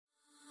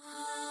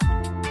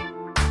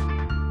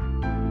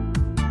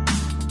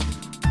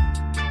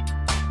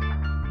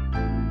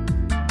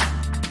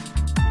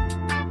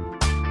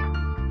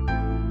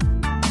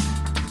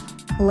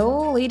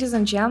Hello, ladies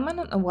and gentlemen,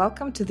 and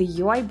welcome to the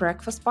UI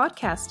Breakfast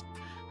Podcast.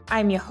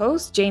 I'm your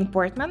host, Jane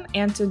Portman,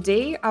 and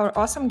today our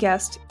awesome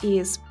guest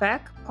is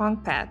Pek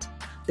Pongpat,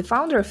 the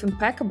founder of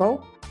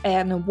Impeccable,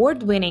 an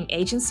award-winning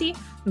agency,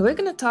 and we're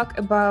going to talk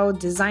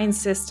about design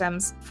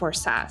systems for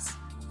SaaS.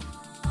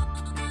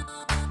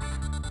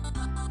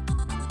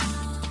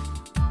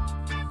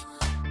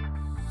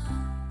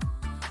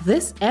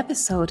 This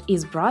episode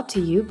is brought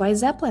to you by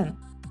Zeppelin.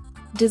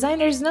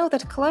 Designers know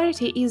that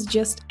clarity is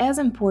just as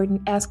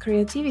important as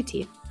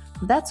creativity.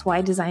 That's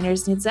why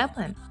designers need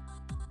Zeppelin.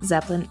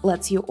 Zeppelin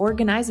lets you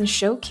organize and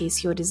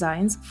showcase your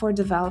designs for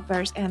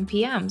developers and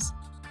PMs.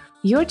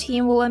 Your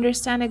team will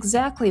understand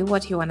exactly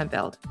what you want to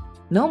build.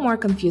 No more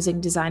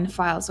confusing design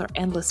files or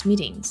endless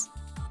meetings.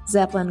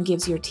 Zeppelin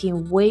gives your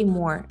team way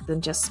more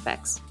than just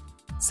specs.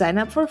 Sign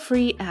up for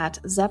free at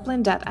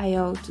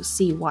zeppelin.io to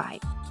see why.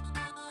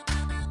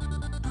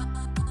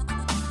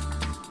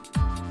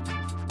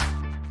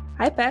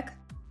 Hi, Pek.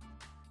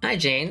 Hi,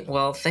 Jane.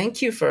 Well,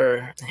 thank you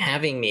for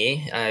having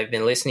me. I've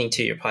been listening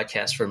to your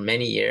podcast for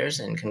many years,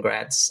 and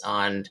congrats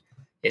on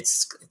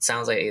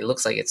it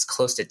looks like it's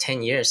close to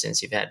 10 years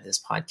since you've had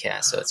this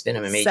podcast. So it's been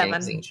an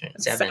amazing journey.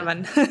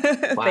 Seven.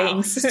 Wow.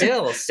 Thanks.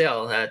 Still,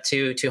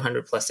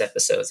 200 plus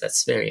episodes.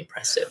 That's very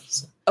impressive.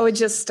 So. Oh,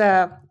 just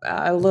a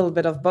little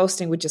bit of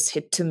boasting. We just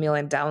hit 2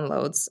 million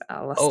downloads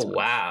last month.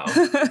 Wow.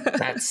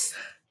 That's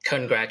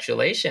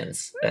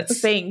congratulations.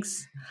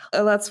 Thanks.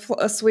 Let's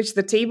switch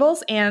the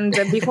tables. And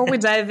before we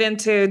dive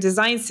into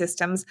design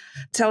systems,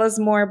 tell us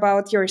more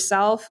about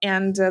yourself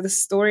and the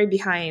story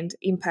behind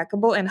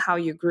Impeccable and how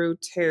you grew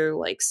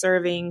to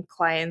serving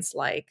clients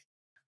like,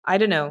 I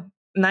don't know,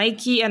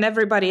 Nike and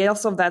everybody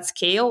else of that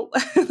scale.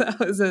 That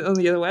was on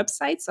your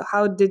website. So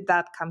how did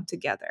that come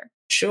together?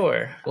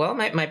 Sure. Well,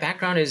 my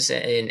background is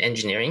in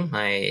engineering.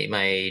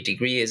 My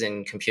degree is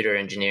in computer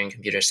engineering,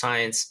 computer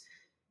science.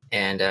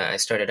 And I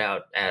started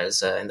out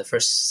as in the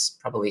first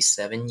probably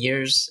 7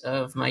 years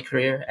of my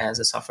career as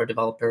a software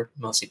developer,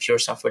 mostly pure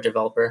software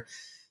developer.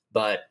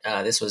 But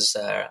this was,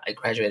 I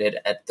graduated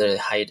at the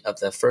height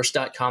of the first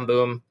 .com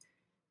boom.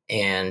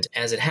 And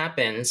as it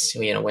happens,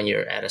 when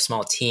you're at a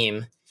small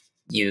team,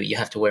 you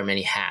have to wear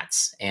many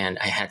hats. And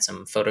I had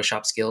some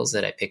Photoshop skills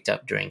that I picked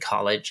up during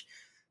college.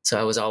 So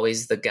I was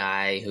always the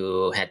guy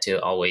who had to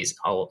always,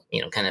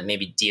 kind of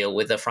maybe deal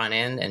with the front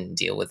end and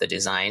deal with the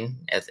design,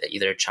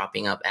 either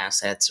chopping up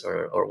assets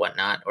or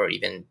whatnot, or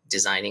even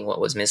designing what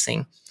was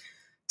missing.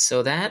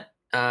 So that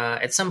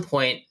at some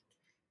point,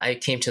 I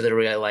came to the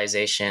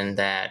realization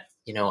that,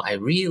 I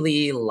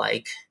really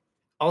like,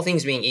 all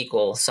things being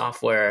equal,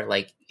 software,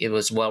 like it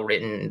was well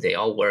written, they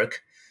all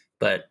work,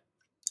 but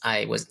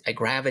I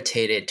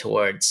gravitated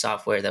towards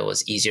software that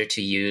was easier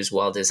to use,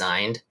 well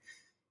designed.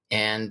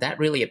 And that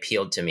really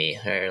appealed to me.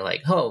 They're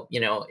like,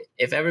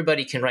 if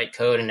everybody can write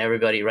code and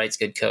everybody writes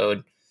good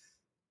code,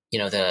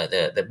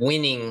 the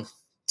winning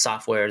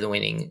software, the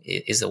winning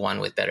is the one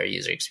with better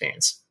user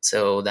experience.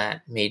 So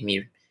that made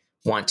me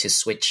want to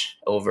switch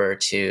over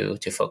to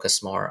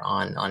focus more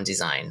on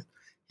design.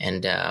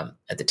 And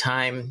at the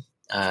time,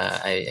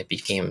 I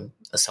became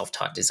a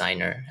self-taught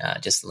designer,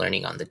 just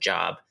learning on the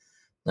job,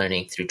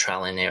 learning through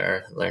trial and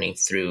error, learning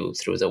through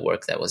the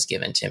work that was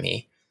given to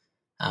me.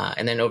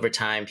 And then over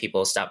time,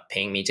 people stopped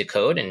paying me to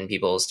code and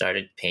people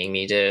started paying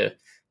me to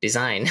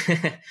design.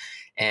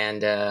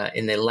 And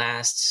in the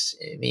last,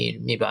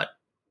 maybe about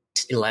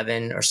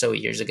 11 or so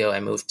years ago, I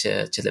moved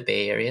to the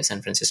Bay Area,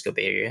 San Francisco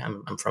Bay Area.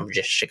 I'm from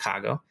just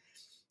Chicago.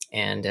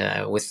 And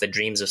with the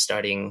dreams of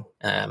starting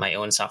my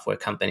own software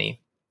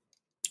company.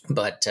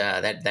 But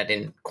that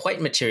didn't quite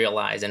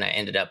materialize. And I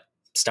ended up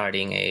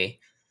starting a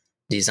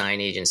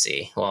design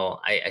agency. Well,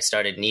 I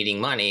started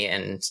needing money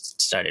and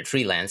started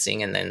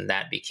freelancing, and then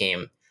that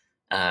became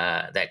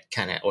that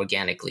kind of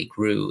organically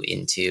grew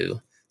into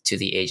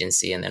the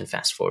agency. And then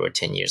fast forward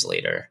 10 years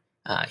later,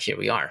 here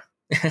we are.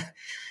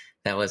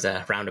 That was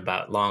a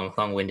roundabout,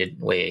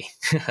 long-winded way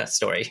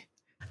story.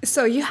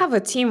 So you have a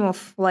team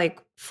of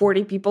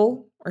 40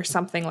 people or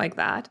something like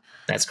that.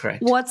 That's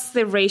correct. What's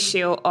the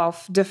ratio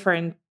of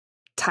different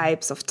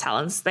types of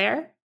talents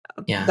there?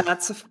 Yeah.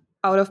 That's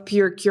out of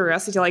pure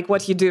curiosity,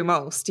 what you do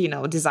most,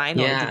 design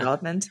or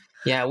development?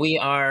 Yeah, we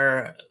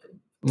are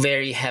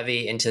very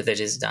heavy into the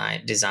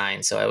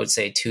design. So I would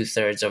say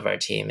 2/3 of our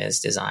team is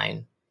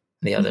design.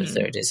 The other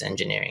third is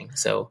engineering.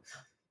 So,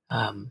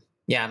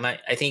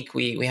 I think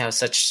we have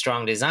such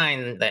strong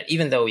design that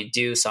even though we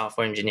do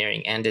software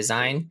engineering and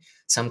design,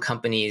 some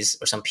companies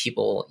or some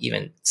people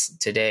even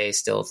today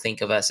still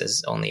think of us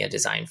as only a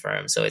design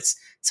firm. So it's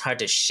hard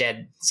to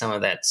shed some of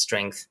that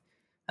strength,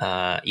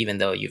 even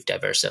though you've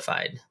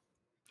diversified.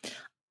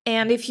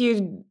 And if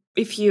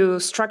you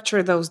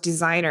structure those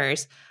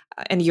designers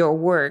and your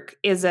work,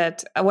 is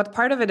it what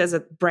part of it is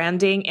it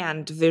branding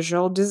and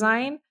visual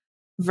design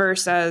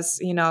versus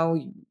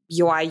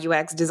UI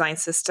UX design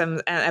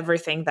systems and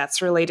everything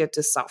that's related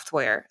to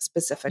software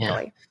specifically?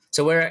 Yeah.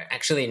 So we're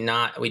actually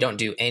we don't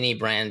do any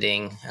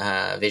branding,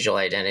 visual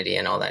identity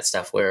and all that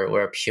stuff.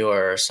 We're a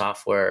pure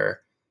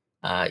software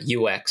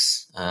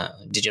UX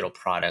digital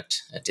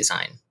product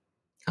design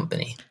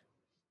company.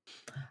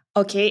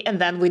 Okay, and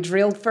then we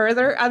drilled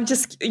further. I'm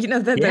just,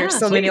 that there's Yeah,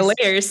 so many please.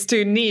 layers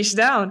to niche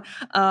down.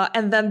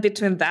 And then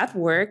between that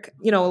work,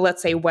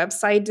 let's say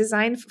website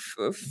design,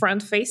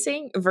 front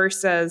facing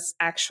versus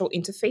actual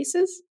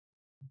interfaces.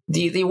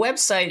 The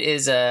website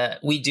is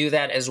we do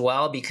that as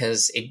well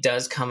because it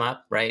does come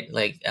up, right?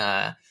 Like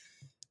I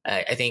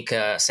think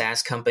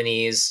SaaS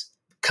companies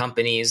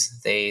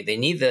they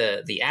need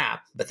the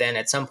app, but then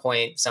at some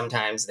point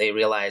sometimes they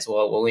realize,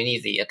 well we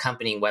need the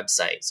accompanying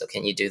website. So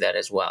can you do that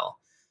as well?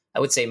 I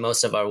would say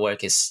most of our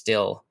work is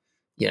still,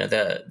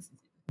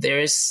 there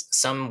is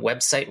some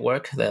website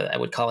work that I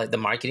would call it the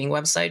marketing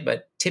website,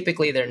 but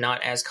typically they're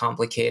not as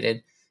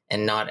complicated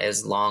and not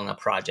as long a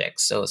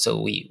project. So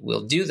we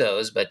will do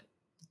those, but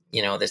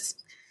this,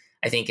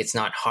 I think it's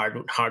not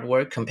hard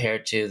work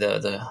compared to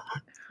the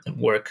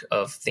work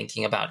of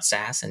thinking about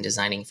SaaS and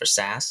designing for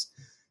SaaS.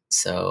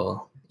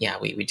 So yeah,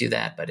 we do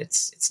that, but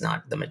it's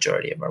not the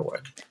majority of our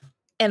work.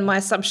 And my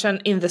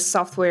assumption in the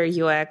software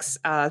UX,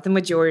 the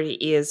majority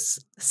is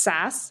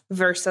SaaS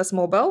versus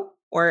mobile,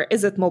 or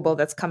is it mobile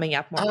that's coming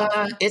up more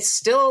often? It's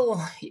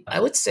still, I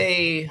would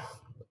say,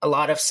 a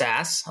lot of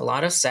SaaS,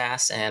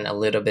 and a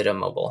little bit of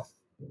mobile.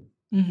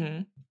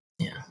 Mm-hmm.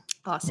 Yeah.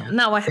 Awesome. Yeah.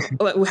 Now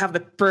we have the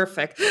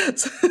perfect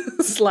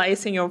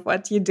slicing of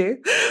what you do.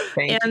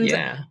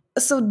 Yeah.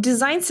 So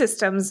design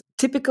systems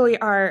typically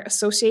are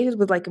associated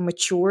with like a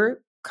mature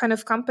kind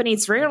of company.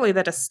 It's rarely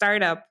that a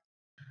startup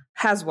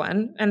has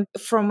one. And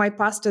from my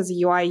past as a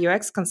UI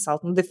UX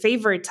consultant, the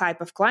favorite type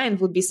of client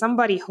would be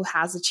somebody who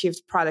has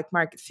achieved product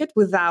market fit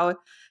without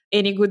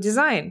any good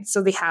design.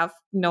 So they have,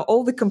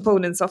 all the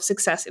components of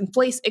success in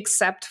place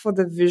except for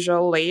the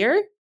visual layer.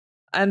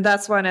 And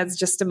that's when it's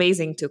just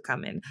amazing to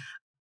come in.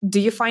 Do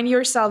you find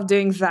yourself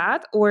doing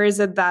that, or is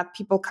it that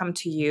people come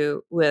to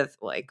you with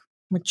like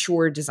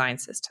mature design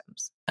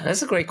systems?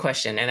 That's a great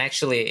question, and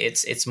actually,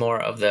 it's more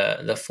of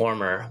the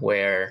former,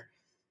 where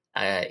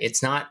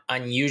it's not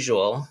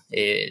unusual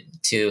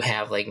to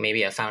have like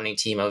maybe a founding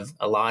team of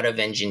a lot of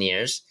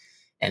engineers,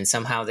 and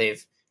somehow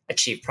they've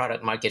achieved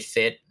product market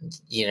fit,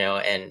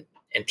 and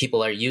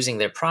people are using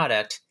their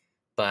product,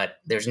 but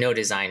there's no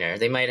designer.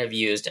 They might have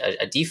used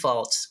a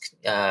default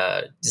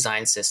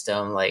design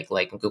system like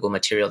Google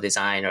Material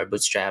Design or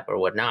Bootstrap or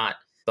whatnot,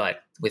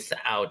 but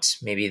without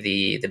maybe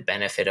the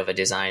benefit of a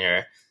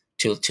designer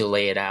to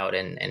lay it out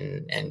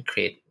and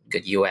create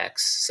good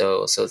UX.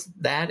 So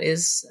that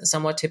is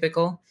somewhat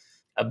typical.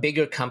 A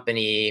bigger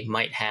company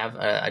might have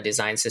a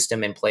design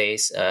system in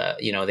place.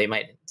 They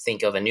might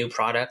think of a new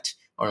product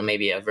or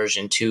maybe a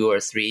version 2 or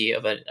 3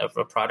 of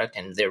a product,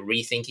 and they're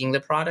rethinking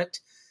the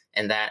product.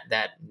 And that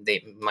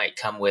they might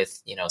come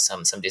with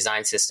some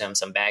design system,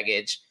 some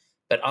baggage,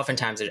 but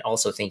oftentimes they're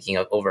also thinking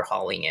of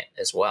overhauling it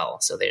as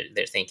well. So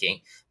they're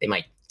thinking they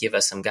might give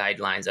us some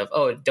guidelines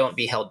of, don't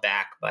be held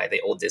back by the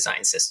old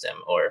design system,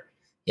 or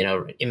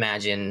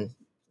imagine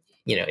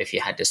if you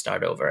had to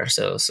start over.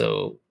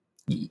 So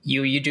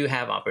you do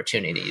have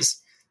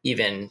opportunities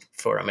even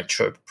for a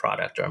mature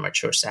product or a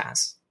mature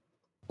SaaS.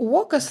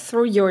 Walk us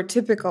through your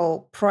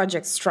typical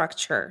project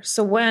structure.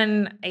 So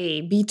when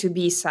a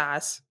B2B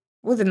SaaS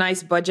with a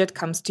nice budget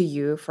comes to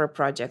you for a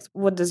project,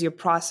 what does your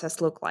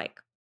process look like?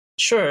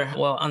 Sure.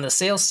 Well, on the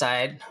sales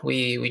side,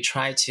 we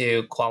try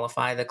to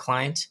qualify the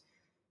client.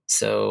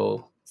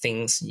 So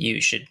things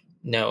you should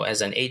know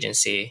as an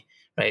agency,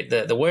 right?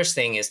 The worst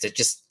thing is to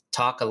just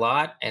talk a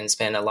lot and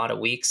spend a lot of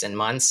weeks and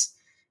months.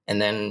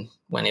 And then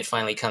when it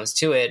finally comes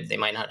to it, they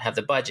might not have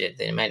the budget.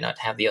 They might not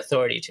have the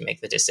authority to make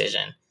the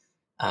decision.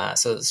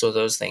 So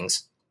those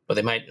things, but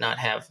they might not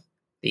have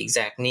the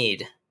exact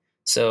need.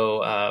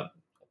 So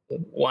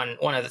one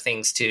of the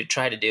things to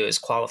try to do is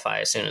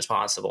qualify as soon as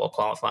possible.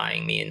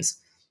 Qualifying means,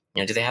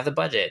 do they have the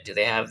budget? Do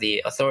they have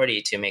the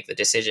authority to make the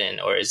decision?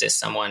 Or is this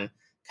someone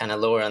kind of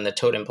lower on the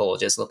totem pole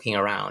just looking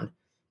around?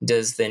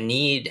 Is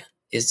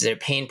their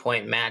pain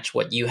point match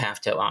what you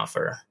have to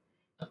offer?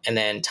 And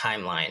then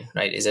timeline,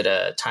 right? Is it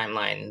a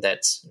timeline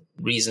that's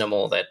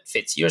reasonable, that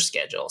fits your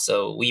schedule?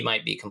 So we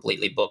might be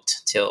completely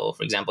booked till,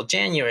 for example,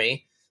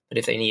 January, but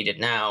if they need it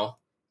now,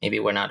 maybe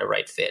we're not a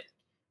right fit.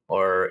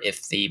 Or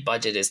if the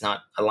budget is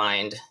not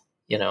aligned,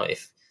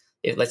 if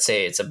let's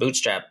say it's a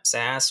bootstrap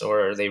SaaS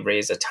or they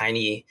raise a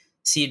tiny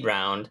seed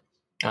round,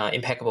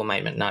 Impeccable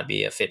might not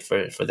be a fit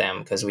for them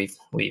because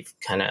we've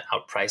kind of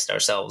outpriced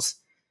ourselves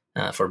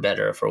for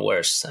better or for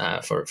worse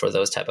for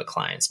those type of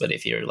clients. But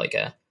if you're like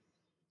a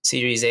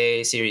Series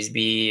A, Series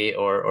B,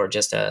 or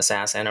just a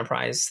SaaS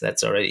enterprise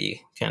that's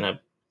already kind of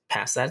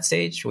past that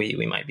stage,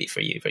 we might be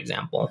for you, for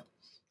example.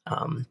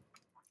 And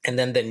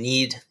then the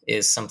need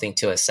is something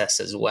to assess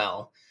as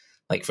well.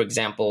 Like, for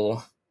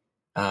example,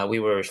 we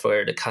were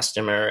referred a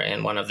customer,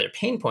 and one of their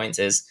pain points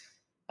is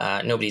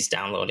nobody's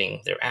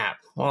downloading their app.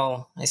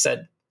 Well, I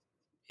said,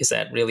 is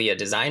that really a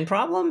design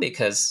problem?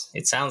 Because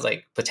it sounds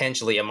like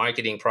potentially a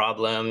marketing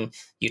problem.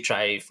 Have you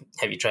tried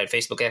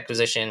Facebook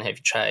acquisition? Have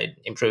you tried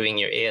improving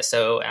your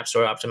ASO, App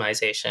Store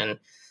optimization?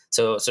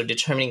 So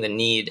determining the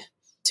need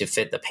to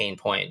fit the pain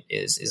point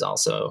is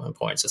also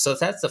important. So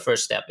that's the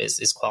first step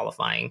is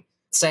qualifying.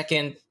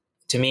 Second,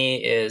 to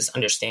me is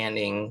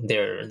understanding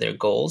their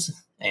goals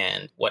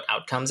and what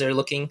outcomes they're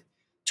looking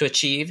to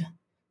achieve.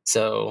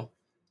 So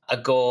a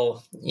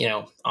goal,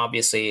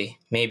 obviously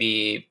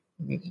maybe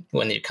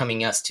when they're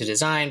coming us to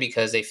design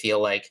because they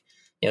feel like,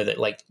 that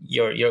like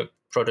your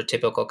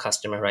prototypical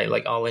customer, right?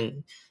 Like all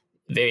in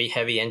very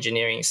heavy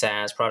engineering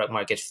SaaS, product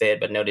market fit,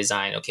 but no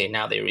design. Okay,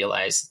 now they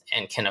realize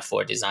and can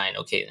afford design.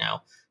 Okay,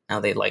 now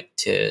they like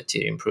to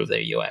improve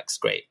their UX.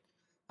 Great.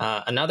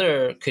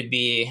 Another could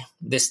be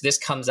this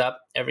comes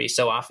up every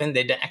so often.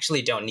 They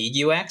actually don't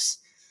need UX.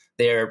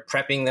 They're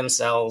prepping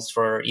themselves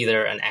for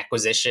either an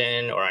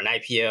acquisition or an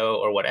IPO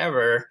or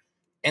whatever,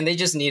 and they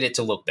just need it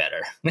to look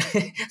better.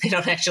 They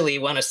don't actually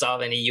want to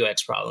solve any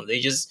UX problem. They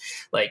just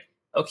like,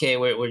 okay,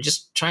 we're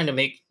just trying to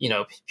make,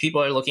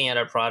 people are looking at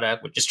our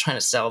product. We're just trying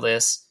to sell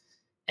this,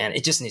 and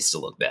it just needs to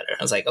look better.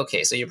 I was like,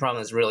 okay, so your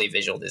problem is really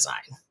visual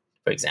design,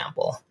 for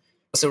example.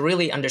 So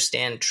really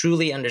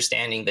truly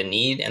understanding the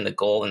need and the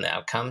goal and the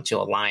outcome to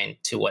align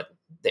to what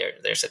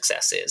their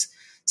success is.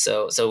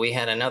 So we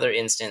had another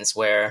instance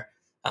where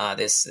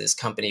this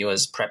company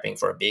was prepping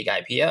for a big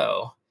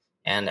IPO,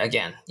 and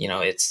again,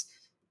 it's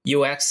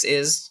UX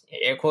is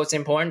air quotes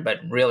important, but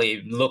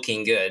really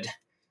looking good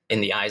in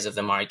the eyes of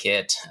the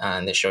market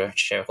and the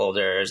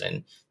shareholders,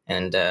 and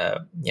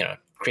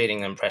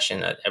creating the impression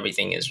that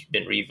everything has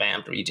been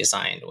revamped,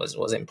 redesigned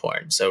was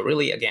important. So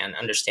really, again,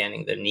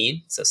 understanding the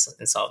need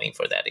and solving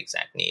for that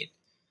exact need.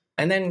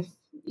 And then,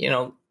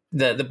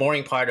 the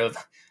boring part of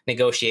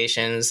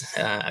negotiations,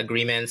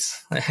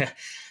 agreements,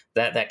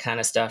 that kind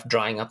of stuff,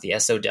 drawing up the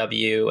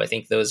SOW. I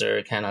think those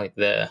are kind of like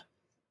the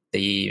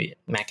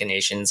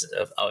machinations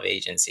of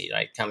agency,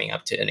 right? Coming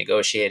up to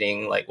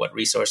negotiating like what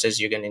resources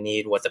you're going to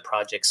need, what the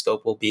project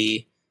scope will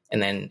be,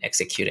 and then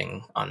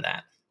executing on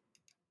that.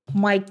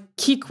 My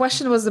key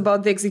question was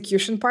about the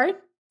execution part,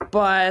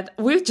 but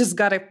we've just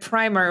got a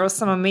primer of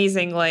some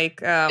amazing, like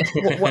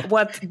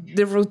what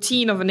the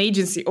routine of an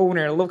agency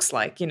owner looks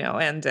like,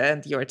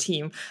 and your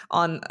team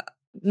on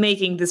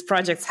making these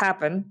projects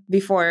happen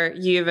before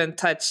you even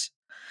touch,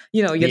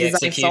 your the design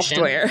execution.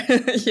 Software.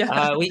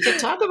 Yeah. We could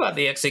talk about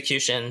the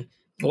execution.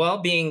 Well,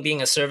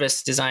 being a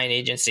service design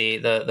agency,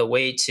 the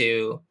way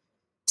to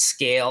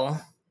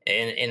scale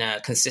in a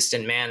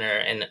consistent manner,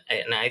 and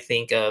I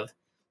think of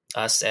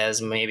us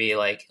as maybe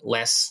like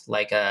less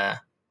like a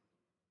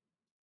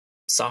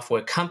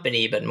software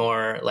company, but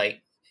more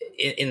like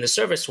in the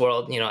service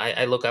world,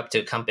 I look up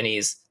to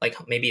companies like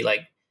maybe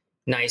like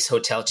nice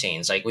hotel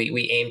chains. Like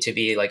we aim to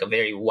be like a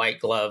very white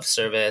glove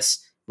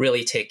service,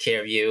 really take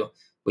care of you.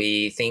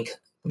 We think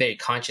very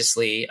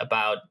consciously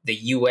about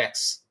the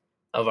UX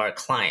of our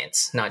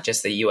clients, not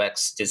just the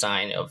UX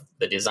design of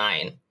the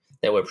design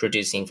that we're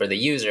producing for the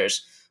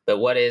users, but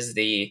what is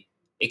the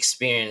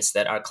experience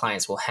that our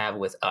clients will have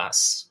with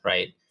us,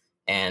 right?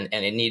 And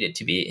it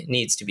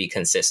needs to be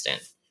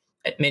consistent.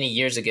 Many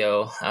years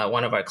ago,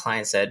 one of our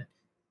clients said,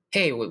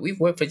 "Hey, we've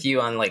worked with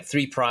you on like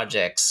 3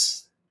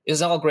 projects. It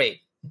was all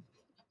great,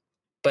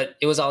 but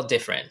it was all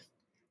different."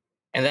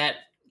 And that,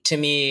 to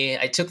me,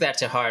 I took that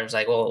to heart. I was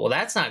like, well,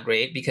 that's not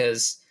great,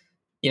 because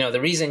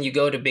the reason you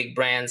go to big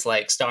brands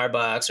like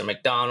Starbucks or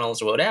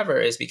McDonald's or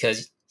whatever is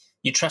because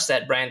you trust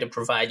that brand to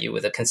provide you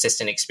with a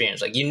consistent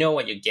experience. Like,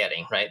 what you're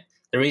getting, right?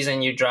 The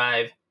reason you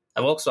drive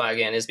a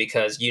Volkswagen is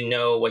because you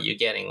know what you're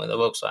getting with a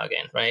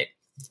Volkswagen, right?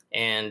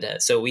 And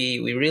so we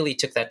really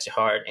took that to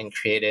heart and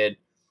created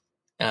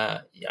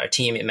our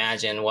team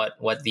imagine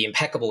what the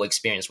impeccable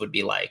experience would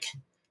be like,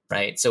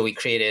 right? So we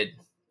created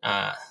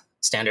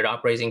standard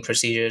operating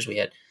procedures. We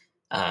had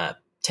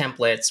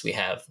templates.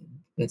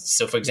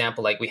 So for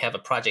example, like we have a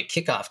project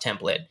kickoff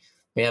template.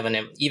 We have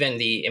even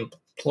the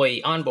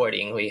employee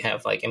onboarding. We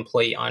have like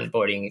employee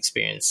onboarding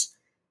experience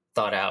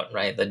thought out,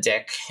 right? The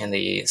deck and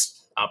the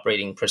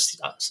operating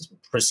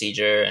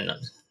procedure and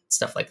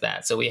stuff like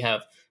that. So we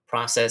have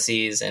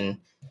processes and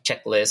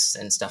checklists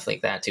and stuff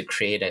like that to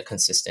create a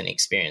consistent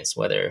experience,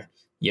 whether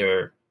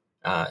you're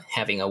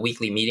having a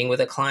weekly meeting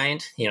with a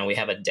client. We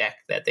have a deck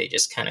that they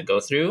just kind of go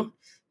through.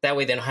 That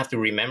way they don't have to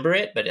remember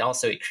it, but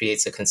also it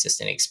creates a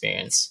consistent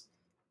experience.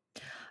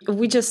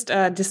 We just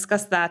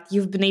discussed that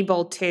you've been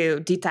able to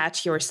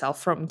detach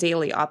yourself from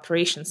daily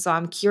operations. So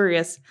I'm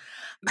curious,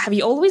 have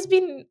you always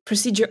been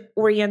procedure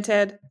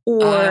oriented,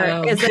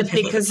 or is it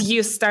because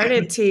you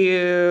started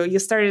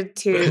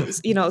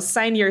to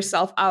sign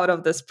yourself out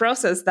of this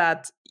process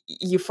that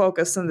you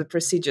focus on the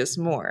procedures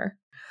more?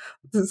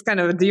 This is kind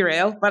of a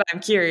derail, but I'm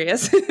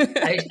curious.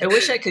 I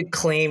wish I could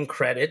claim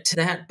credit to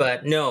that,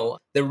 but no.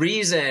 The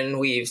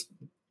reason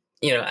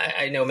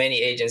I know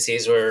many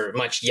agencies were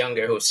much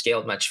younger who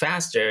scaled much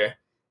faster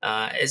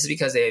is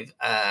because they've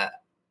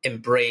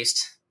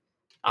embraced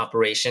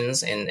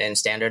operations and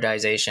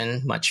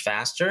standardization much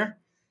faster.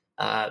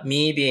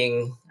 Me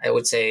being, I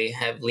would say,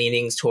 have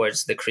leanings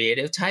towards the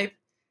creative type,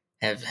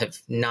 have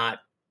not,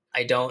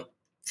 I don't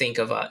think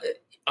of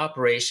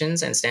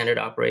operations and standard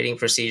operating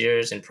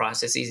procedures and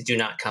processes do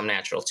not come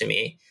natural to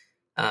me.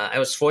 I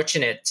was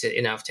fortunate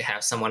enough to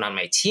have someone on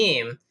my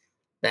team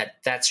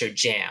that's her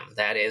jam.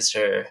 That is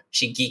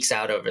she geeks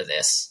out over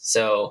this.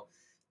 So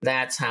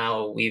that's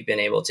how we've been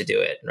able to do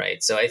it,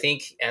 right? So I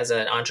think as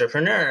an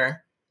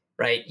entrepreneur,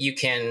 right, you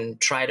can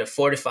try to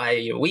fortify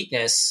your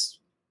weakness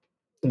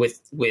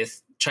with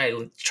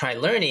try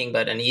learning,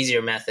 but an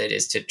easier method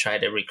is to try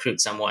to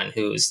recruit someone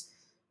who's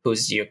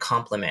your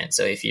complement.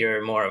 So if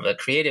you're more of a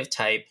creative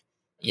type,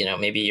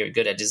 maybe you're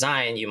good at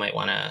design, you might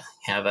want to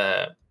have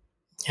a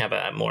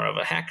more of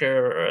a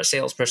hacker or a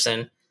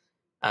salesperson.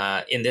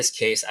 In this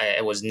case,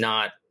 I was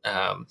not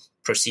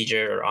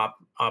procedure or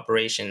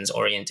operations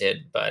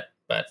oriented, but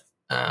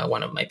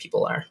one of my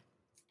people are.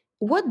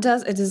 What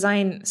does a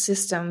design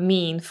system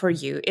mean for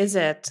you? Is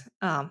it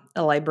a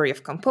library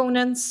of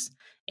components?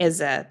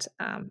 Is it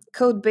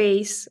code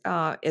base?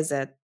 Is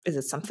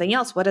it something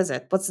else? What is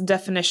it? What's the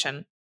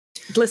definition?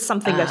 List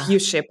something that you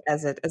ship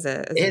as an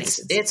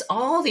agency. It's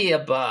all the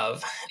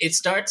above. It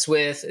starts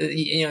with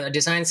a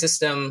design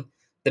system.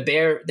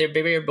 Their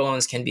bare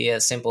bones can be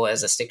as simple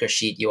as a sticker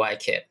sheet UI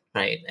kit,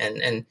 right?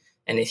 And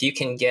if you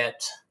can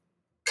get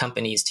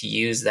companies to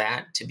use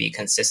that to be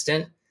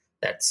consistent,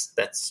 that's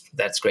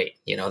great.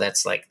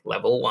 That's like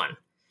level one.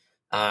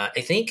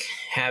 I think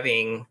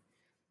having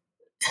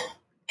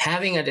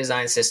a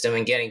design system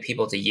and getting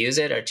people to use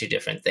it are two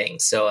different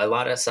things. So a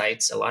lot of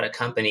sites, a lot of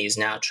companies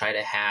now try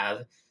to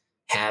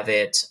have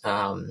it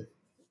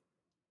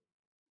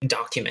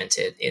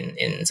documented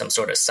in some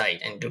sort of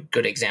site. And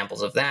good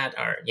examples of that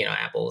are,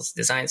 Apple's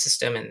design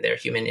system and their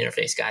human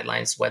interface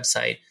guidelines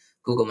website,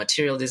 Google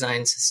Material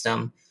Design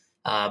System.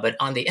 But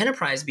on the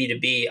enterprise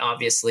B2B,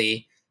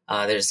 obviously,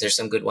 there's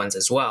some good ones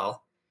as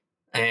well.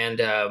 And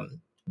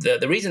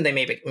the reason they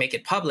make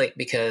it public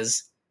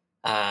because,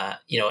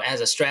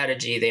 as a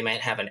strategy, they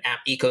might have an app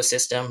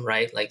ecosystem,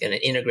 right? Like an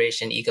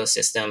integration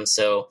ecosystem.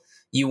 So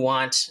you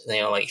want,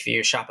 like if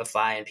you're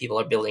Shopify and people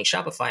are building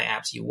Shopify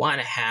apps, you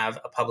want to have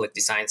a public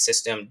design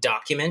system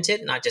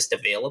documented, not just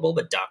available,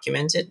 but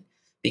documented,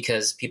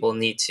 because people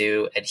need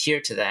to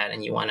adhere to that,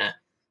 and you want to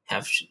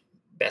have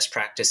best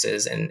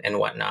practices and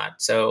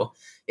whatnot. So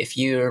if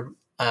you're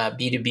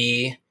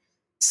B2B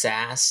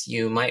SaaS,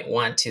 you might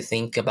want to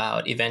think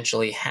about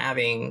eventually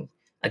having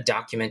a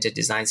documented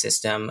design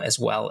system as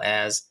well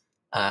as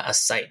a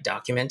site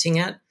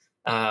documenting it.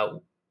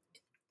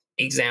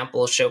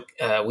 Example,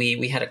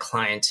 we had a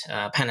client,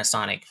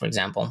 Panasonic, for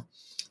example.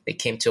 They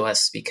came to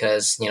us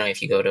because,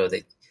 if you go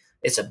to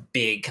it's a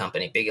big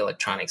company, big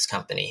electronics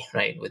company,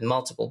 right? With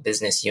multiple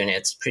business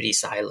units, pretty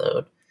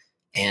siloed.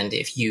 And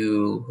if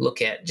you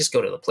just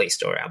go to the Play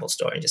Store, Apple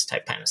Store, and just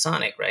type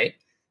Panasonic, right?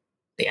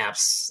 The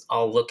apps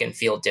all look and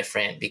feel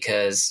different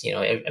because,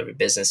 every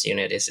business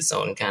unit is its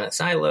own kind of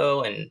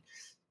silo, and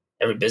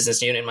every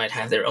business unit might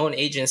have their own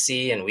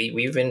agency. And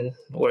we've been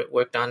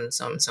worked on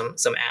some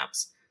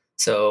apps.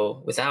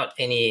 So without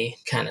any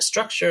kind of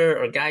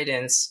structure or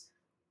guidance,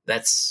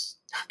 that's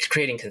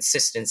creating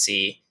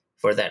consistency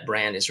for that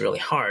brand is really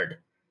hard.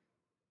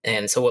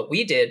 And so what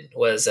we did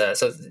was,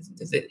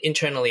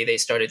 internally, they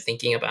started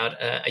thinking about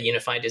a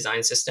unified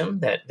design system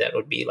that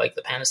would be like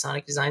the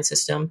Panasonic design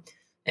system.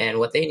 And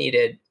what they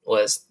needed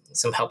was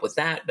some help with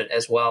that, but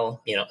as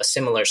well, a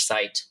similar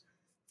site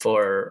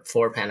for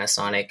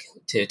Panasonic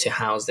to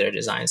house their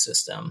design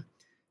system.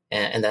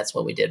 And that's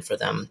what we did for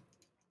them.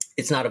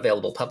 It's not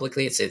available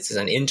publicly. It's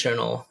an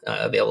internal,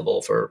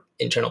 available for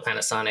internal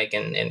Panasonic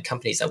and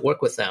companies that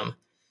work with them.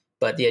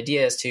 But the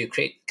idea is to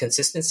create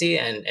consistency.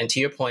 And to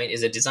your point,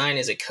 is a design,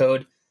 is a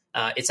code?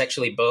 It's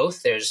actually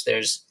both.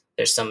 There's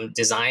some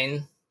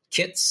design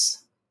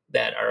kits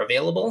that are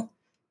available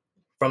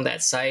from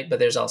that site, but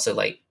there's also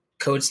like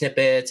code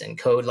snippets and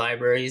code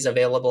libraries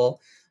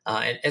available,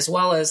 and as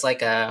well as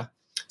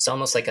it's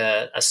almost like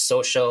a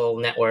social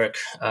network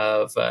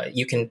of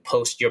you can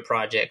post your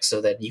project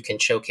so that you can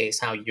showcase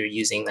how you're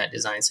using that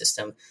design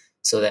system,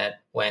 so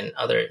that when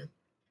other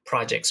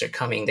projects are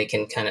coming, they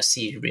can kind of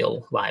see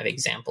real live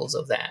examples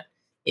of that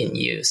in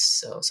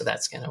use. So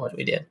that's kind of what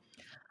we did.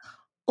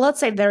 Let's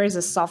say there is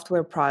a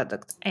software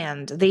product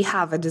and they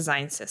have a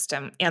design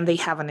system and they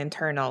have an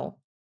internal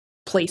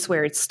place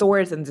where it's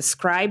stored and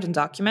described and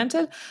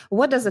documented.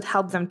 What does it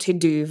help them to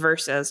do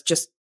versus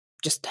just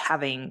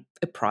having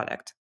a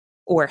product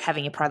or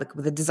having a product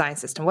with a design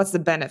system? What's the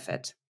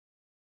benefit?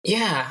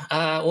 Yeah.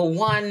 Well,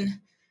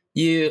 one,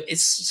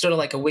 it's sort of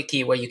like a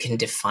wiki where you can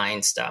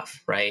define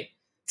stuff, right?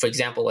 For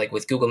example, like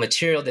with Google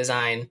Material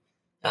Design,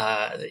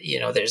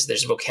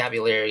 there's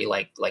vocabulary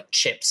like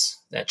chips.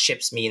 That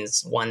chips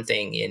means one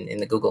thing in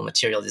the Google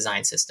Material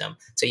Design system.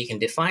 So you can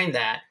define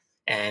that,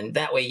 and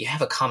that way you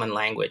have a common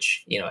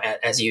language.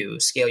 As you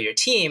scale your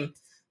team,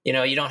 you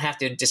don't have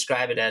to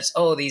describe it as,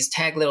 these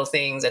tag little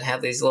things that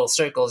have these little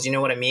circles. You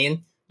know what I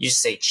mean? You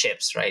just say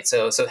chips, right?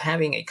 So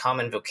having a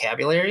common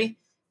vocabulary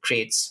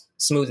creates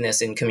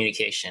smoothness in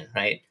communication,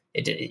 right?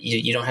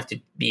 You don't have to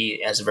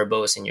be as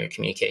verbose in your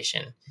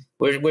communication.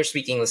 We're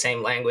speaking the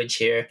same language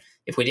here.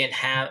 If we didn't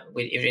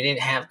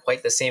have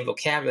quite the same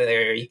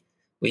vocabulary,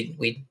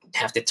 we'd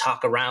have to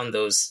talk around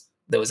those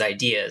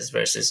ideas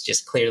versus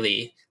just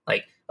clearly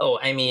like,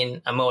 I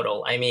mean a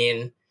modal, I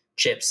mean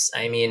chips,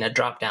 I mean a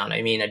drop down,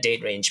 I mean a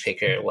date range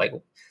picker. Like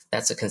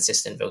that's a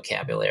consistent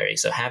vocabulary.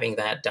 So having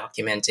that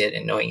documented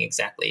and knowing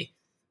exactly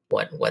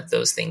what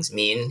those things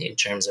mean in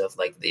terms of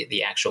like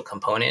the actual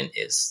component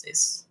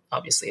is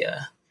obviously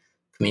a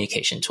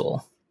communication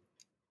tool.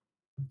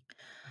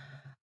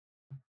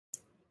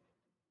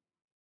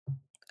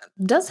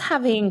 Does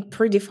having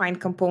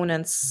predefined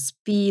components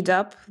speed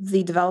up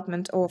the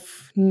development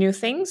of new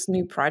things,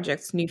 new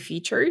projects, new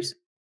features,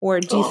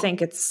 or do you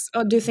think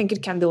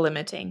it can be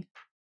limiting?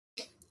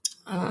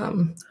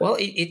 Well,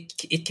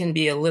 it can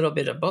be a little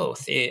bit of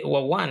both.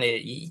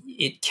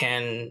 It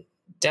can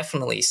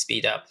definitely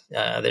speed up.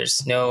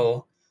 There's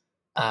no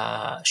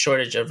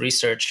shortage of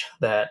research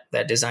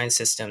that design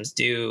systems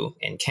do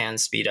and can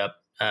speed up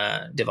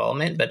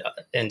development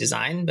and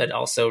design, but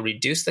also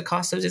reduce the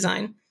cost of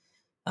design.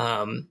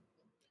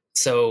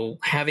 So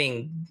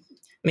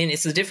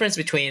it's the difference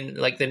between,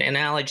 like, the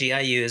analogy I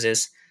use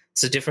is,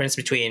 it's the difference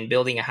between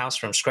building a house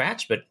from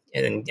scratch,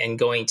 and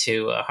going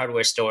to a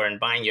hardware store and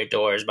buying your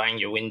doors, buying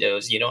your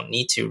windows. You don't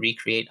need to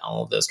recreate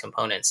all of those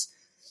components.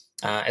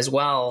 As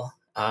well,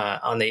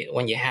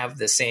 when you have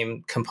the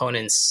same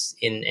components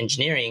in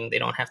engineering, they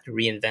don't have to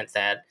reinvent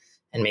that,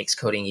 and makes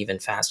coding even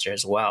faster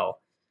as well.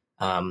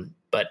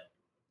 But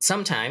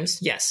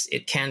sometimes, yes,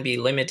 it can be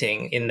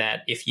limiting in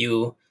that if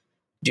you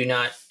do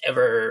not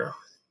ever,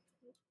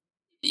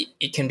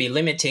 it can be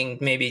limiting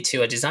maybe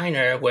to a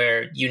designer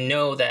where you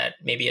know that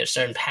maybe a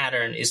certain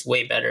pattern is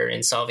way better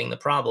in solving the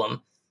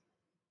problem,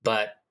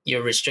 but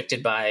you're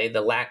restricted by the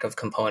lack of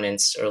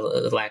components, or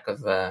the lack of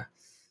the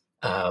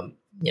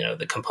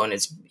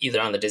components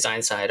either on the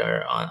design side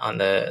or on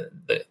the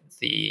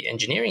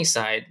engineering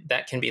side.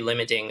 That can be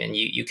limiting, and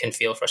you can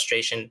feel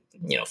frustration,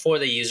 for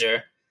the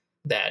user,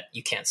 that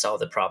you can't solve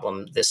the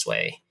problem this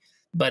way.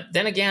 But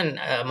then again,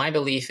 my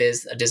belief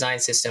is a design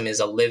system is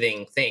a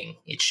living thing.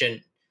 It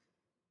shouldn't,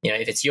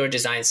 if it's your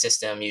design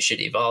system, you should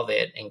evolve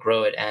it and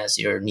grow it as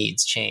your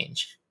needs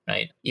change,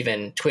 right?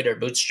 Even Twitter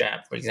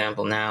Bootstrap, for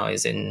example, now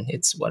is in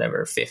its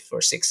fifth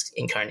or sixth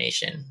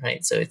incarnation,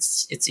 right? So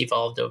it's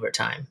evolved over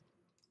time.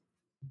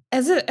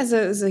 As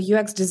a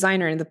UX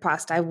designer in the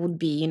past, I would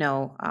be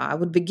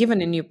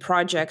given a new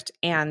project,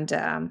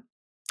 and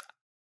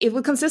it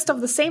would consist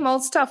of the same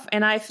old stuff,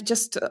 and I've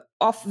just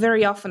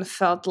very often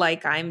felt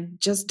like I'm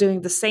just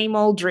doing the same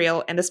old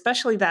drill. And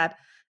especially that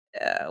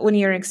when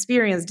you're an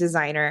experienced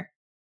designer,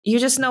 you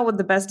just know what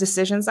the best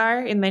decisions are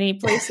in many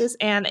places,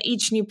 and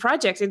each new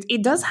project,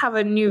 it does have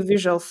a new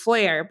visual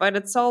flair, but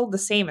it's all the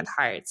same at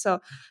heart. So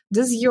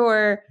does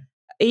your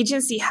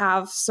agency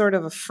have sort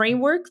of a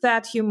framework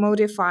that you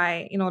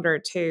modify in order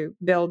to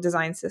build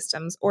design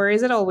systems, or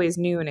is it always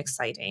new and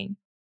exciting?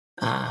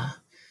 Well,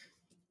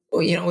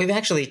 we've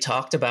actually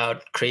talked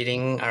about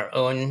creating our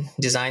own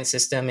design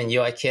system in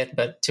UIKit,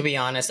 but to be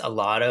honest, a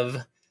lot of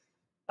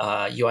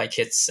UI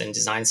kits and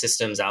design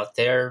systems out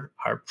there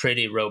are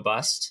pretty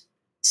robust.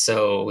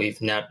 So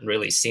we've not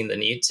really seen the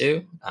need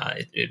to.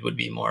 It would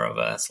be more of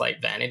a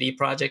slight vanity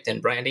project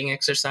and branding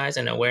exercise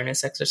and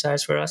awareness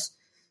exercise for us.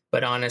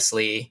 But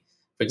honestly,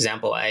 for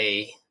example,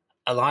 a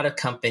lot of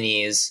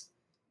companies,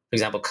 for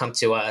example, come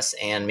to us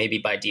and maybe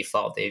by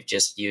default, they've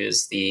just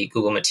used the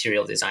Google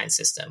Material Design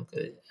System.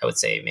 I would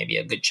say maybe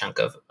a good chunk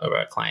of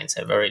our clients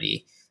have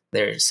already,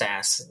 their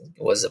SaaS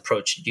was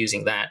approached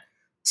using that.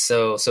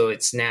 So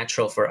it's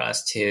natural for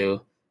us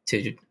to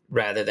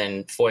rather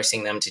than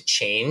forcing them to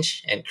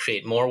change and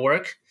create more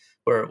work,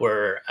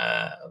 we're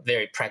a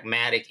very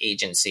pragmatic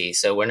agency.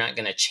 So we're not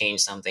going to change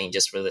something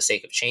just for the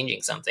sake of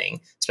changing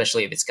something,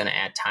 especially if it's going to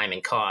add time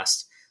and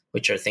cost,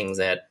 which are things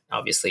that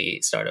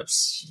obviously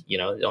startups,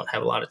 don't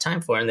have a lot of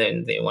time for, and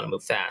then they want to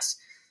move fast.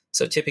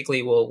 So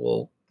typically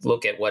we'll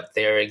look at what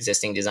their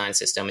existing design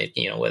system,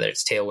 whether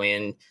it's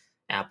Tailwind,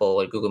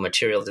 Apple, or Google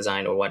Material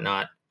Design or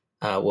whatnot,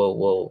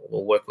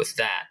 we'll work with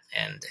that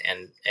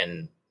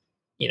and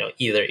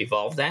either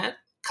evolve that,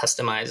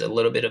 customize a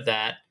little bit of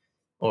that,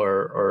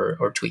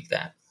 or tweak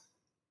that.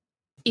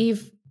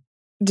 If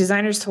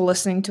designers who are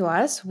listening to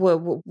us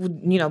would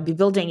be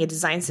building a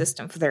design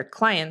system for their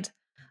client,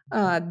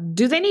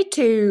 do they need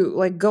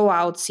to go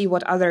out, see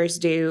what others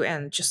do,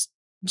 and just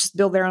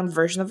build their own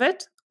version of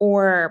it,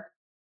 or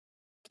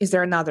is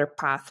there another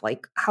path?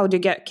 How do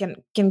you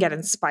can get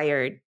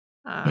inspired?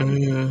 How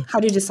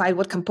do you decide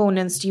what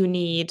components do you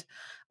need?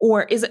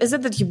 Or is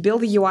it that you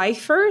build the UI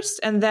first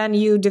and then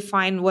you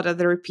define what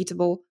the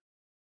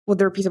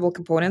repeatable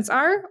components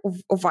are,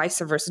 or vice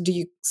versa? Do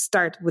you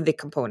start with the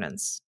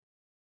components?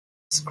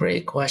 It's a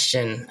great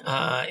question.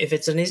 If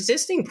it's an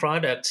existing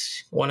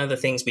product, one of the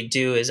things we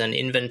do is an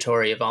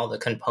inventory of all the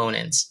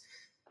components,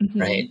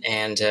 right?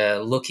 And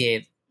look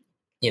at,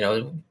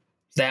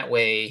 that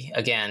way,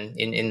 again,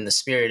 in the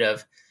spirit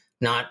of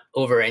not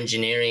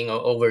over-engineering or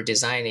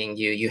over-designing,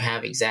 you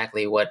have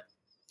exactly what,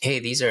 hey,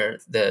 these are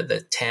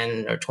the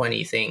 10 or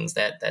 20 things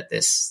that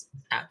this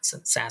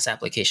SaaS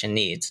application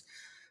needs.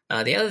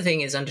 The other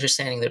thing is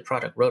understanding their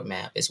product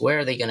roadmap. Is where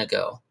are they going to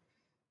go?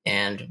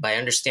 And by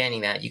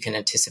understanding that, you can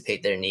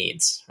anticipate their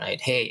needs,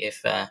 right? Hey,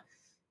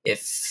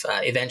 if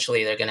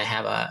eventually they're going to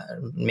have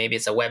maybe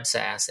it's a web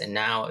SaaS, and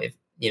now if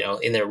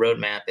in their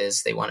roadmap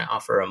is they want to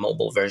offer a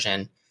mobile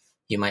version,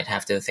 you might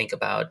have to think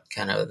about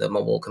kind of the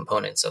mobile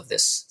components of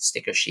this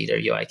sticker sheet or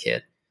UI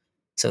kit.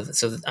 So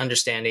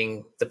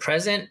understanding the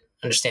present,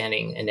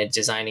 understanding and then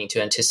designing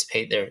to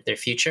anticipate their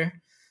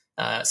future.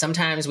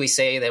 Sometimes we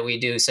say that we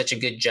do such a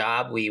good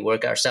job, we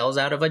work ourselves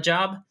out of a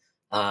job.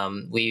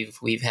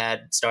 We've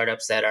had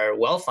startups that are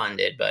well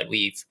funded, but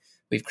we've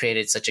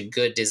created such a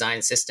good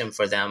design system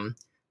for them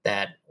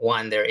that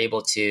one, they're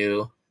able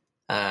to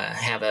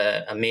have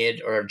a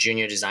mid or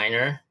junior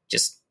designer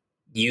just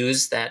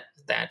use that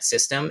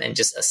system and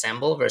just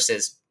assemble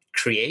versus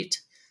create,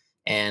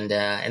 and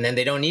then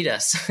they don't need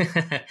us.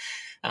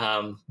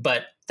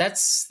 But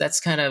that's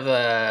kind of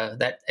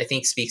that I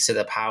think speaks to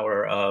the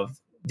power of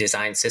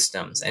design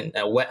systems, and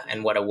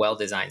what a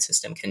well-designed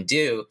system can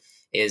do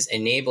is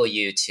enable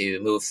you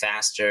to move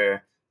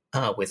faster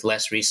with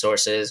less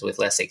resources, with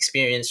less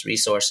experienced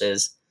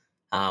resources.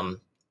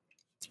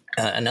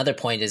 Another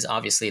point is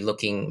obviously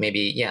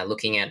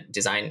looking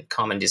at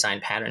common design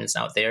patterns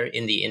out there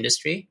in the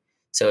industry.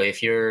 So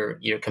if you're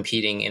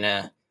competing in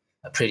a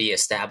pretty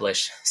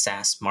established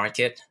SaaS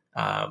market,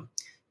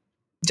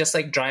 just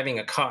like driving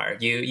a car,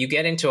 you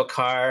get into a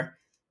car,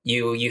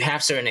 you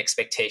have certain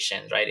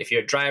expectations, right? If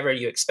you're a driver,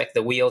 you expect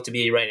the wheel to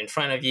be right in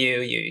front of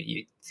you,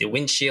 the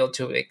windshield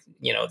to,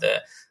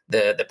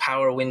 the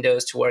power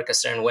windows to work a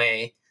certain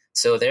way.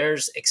 So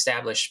there's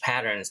established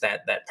patterns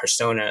that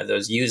persona,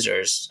 those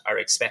users, are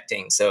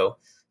expecting. So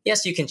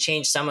yes, you can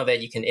change some of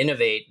it, you can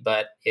innovate,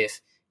 but if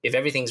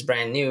everything's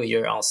brand new,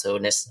 you're also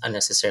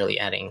unnecessarily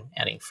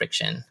adding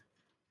friction.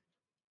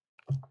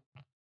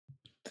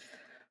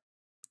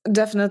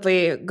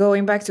 Definitely,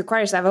 going back to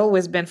cars, I've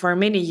always been for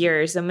many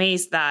years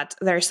amazed that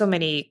there are so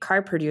many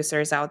car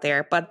producers out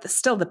there, but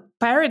still the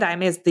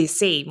paradigm is the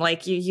same.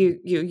 Like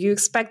you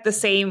expect the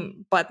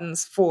same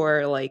buttons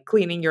for like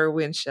cleaning your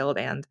windshield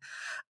and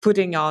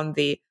putting on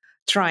the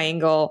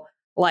triangle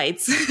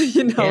lights.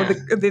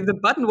 The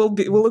button will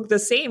look the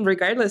same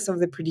regardless of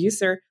the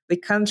producer, the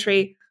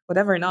country,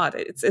 whatever. Not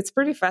it's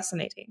pretty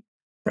fascinating.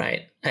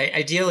 Right.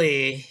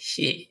 Ideally,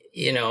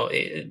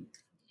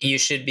 you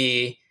should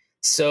be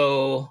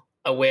so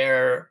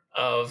aware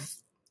of,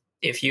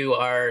 if you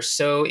are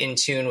so in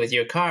tune with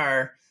your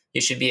car,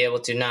 you should be able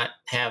to not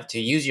have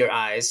to use your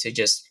eyes to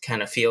just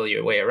kind of feel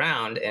your way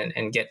around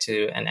and get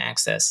to an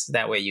access.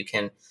 That way you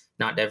can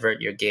not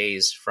divert your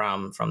gaze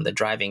from the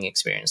driving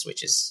experience,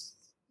 which is,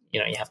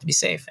 you have to be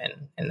safe.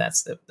 And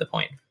that's the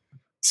point.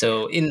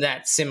 So in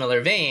that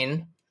similar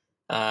vein,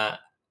 a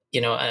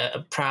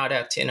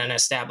product in an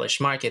established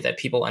market that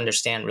people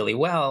understand really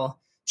well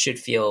should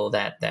feel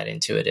that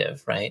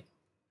intuitive, right?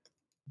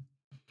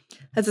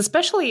 That's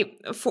especially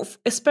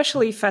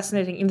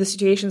fascinating in the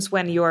situations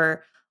when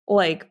you're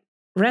like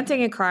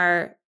renting a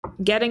car,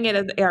 getting it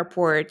at the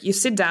airport, you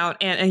sit down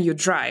and you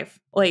drive.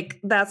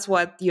 Like that's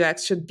what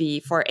UX should be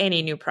for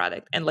any new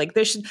product. And like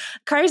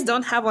cars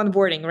don't have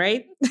onboarding,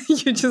 right?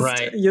 You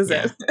just use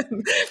it.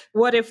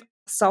 What if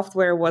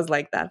software was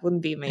like that?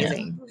 Wouldn't be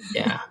amazing?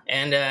 Yeah.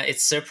 And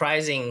it's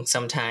surprising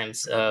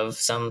sometimes of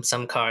some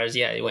cars.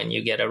 Yeah, when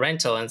you get a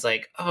rental and it's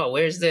like, oh,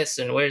 where's this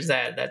and where's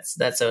that?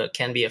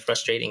 Can be a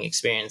frustrating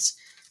experience.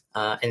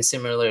 And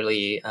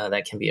similarly,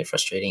 that can be a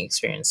frustrating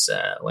experience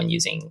when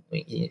using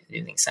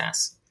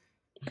SaaS.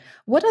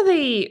 What are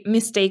the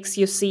mistakes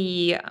you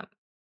see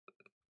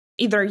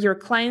either your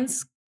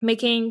clients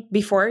making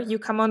before you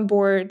come on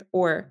board,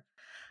 or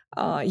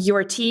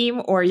your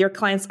team or your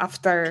clients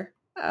after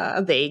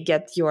they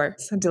get your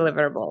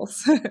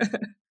deliverables?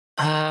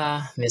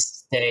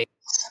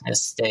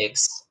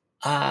 Mistakes.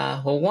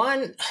 Well,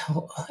 one,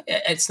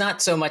 it's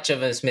not so much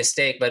of a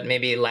mistake, but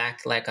maybe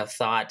lack of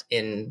thought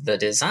in the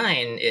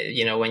design.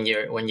 When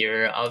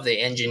you're of the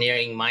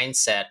engineering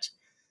mindset,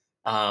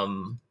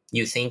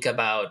 you think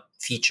about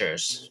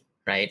features,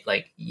 right?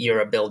 Like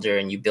you're a builder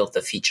and you built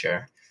the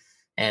feature.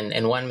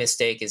 And one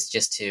mistake is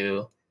just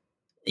to,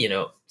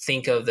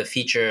 think of the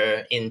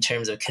feature in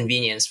terms of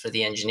convenience for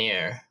the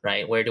engineer,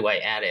 right? Where do I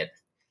add it?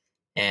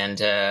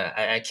 And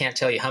I can't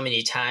tell you how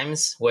many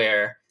times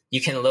where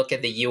you can look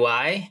at the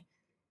UI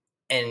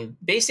and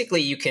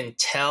basically you can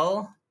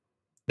tell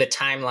the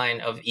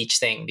timeline of each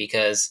thing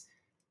because,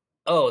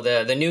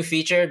 the new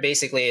feature,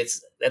 basically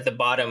it's at the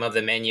bottom of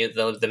the menu,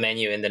 the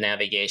menu in the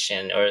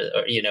navigation, or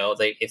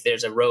like if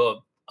there's a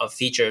row of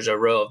features or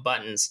row of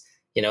buttons,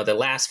 the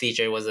last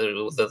feature was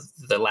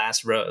the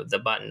last row, the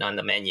button on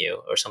the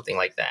menu or something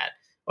like that,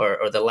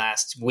 or the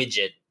last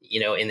widget,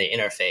 in the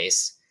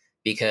interface,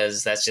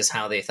 because that's just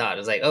how they thought. It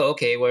was like, oh,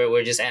 okay,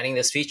 we're just adding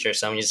this feature,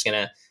 so I'm just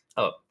gonna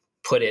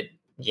put it,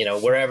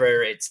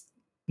 wherever it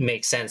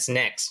makes sense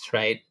next,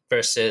 right?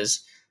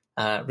 Versus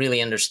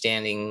really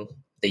understanding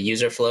the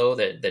user flow,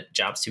 the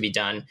jobs to be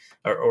done,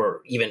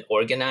 or even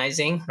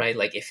organizing, right?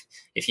 Like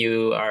if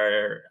you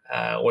are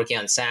working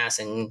on SaaS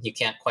and you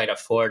can't quite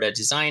afford a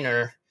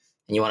designer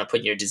and you want to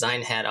put your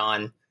design hat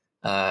on,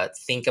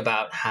 think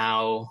about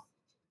how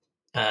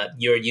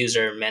your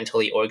user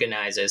mentally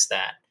organizes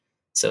that.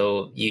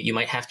 So you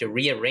might have to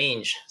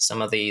rearrange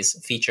some of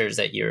these features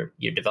that you're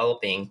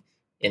developing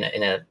in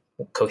a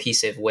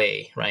cohesive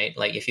way, right?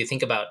 Like if you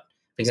think about,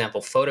 for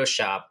example,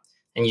 Photoshop,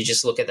 and you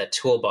just look at the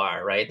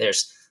toolbar, right?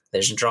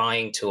 There's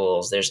drawing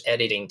tools, there's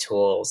editing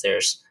tools,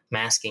 there's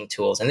masking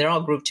tools, and they're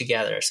all grouped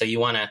together. So you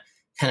want to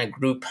kind of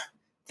group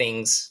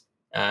things,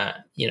 kind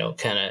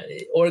of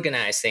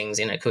organize things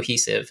in a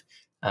cohesive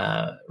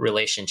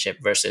relationship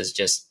versus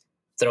just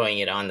throwing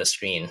it on the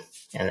screen.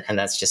 And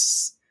that's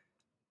just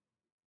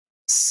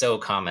so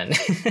common.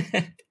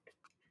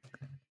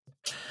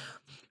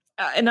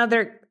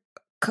 Another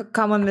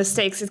common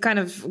mistakes, it kind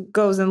of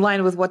goes in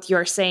line with what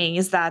you're saying,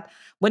 is that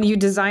when you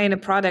design a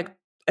product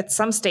at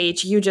some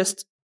stage, you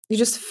just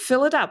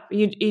fill it up.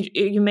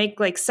 You make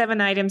like 7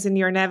 items in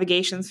your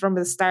navigations from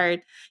the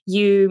start.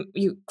 You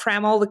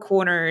cram all the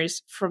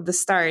corners from the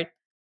start,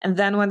 and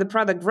then when the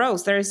product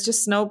grows, there is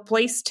just no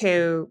place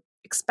to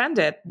expand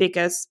it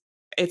because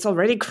it's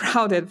already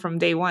crowded from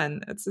day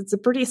one. It's a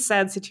pretty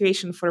sad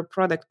situation for a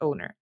product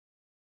owner.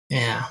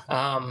 Yeah,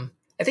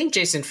 I think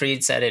Jason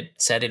Fried said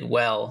it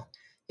well.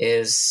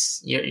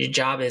 Is your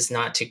job is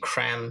not to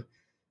cram.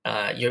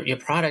 Your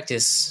product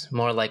is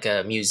more like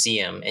a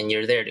museum, and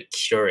you're there to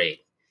curate.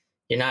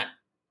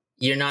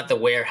 You're not the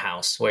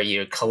warehouse where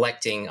you're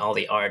collecting all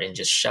the art and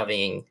just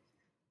shoving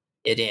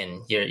it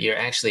in. You're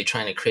actually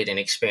trying to create an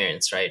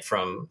experience, right?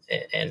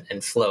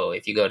 And flow.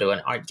 If you go to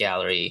an art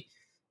gallery,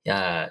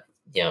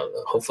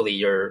 hopefully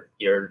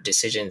your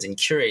decisions in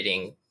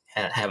curating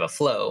have a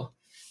flow,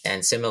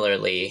 and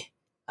similarly,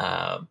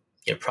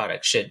 your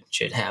product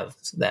should have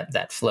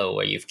that flow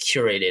where you've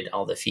curated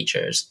all the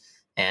features.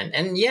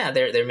 And yeah,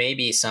 there may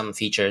be some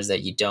features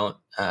that you don't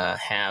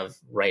have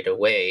right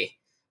away.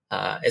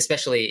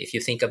 Especially if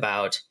you think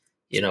about,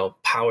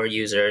 power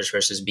users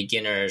versus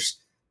beginners,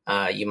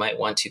 you might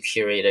want to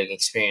curate a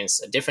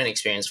different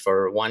experience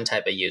for one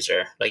type of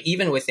user. Like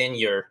even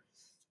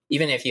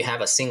if you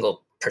have a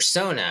single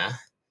persona,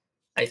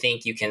 I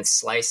think you can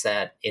slice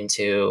that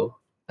into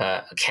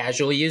a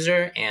casual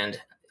user and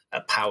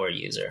a power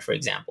user, for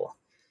example,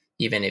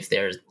 even if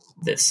they're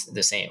the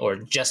same or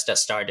just a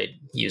started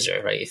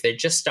user, right? If they're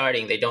just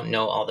starting, they don't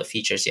know all the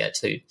features yet.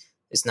 So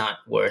it's not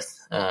worth,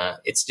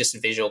 it's just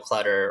visual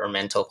clutter or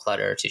mental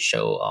clutter to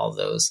show all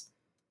those.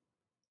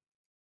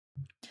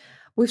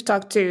 We've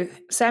talked to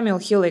Samuel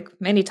Hulick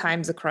many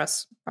times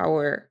across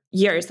our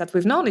years that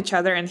we've known each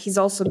other, and he's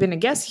also been a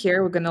guest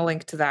here. We're going to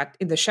link to that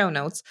in the show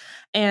notes.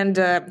 And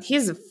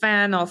he's a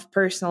fan of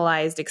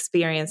personalized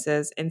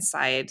experiences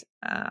inside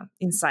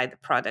the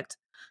product.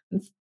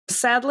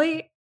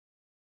 Sadly,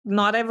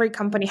 not every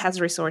company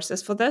has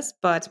resources for this,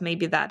 but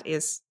maybe that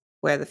is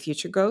where the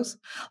future goes.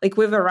 Like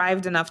we've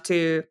arrived enough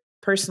to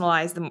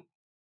personalize the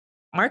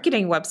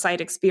marketing website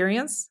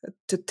experience,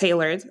 to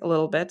tailor it a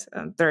little bit.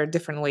 There are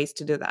different ways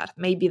to do that.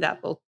 Maybe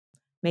that will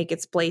make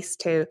its place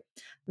to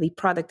the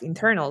product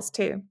internals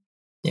too.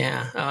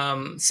 Yeah,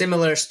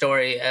 similar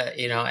story.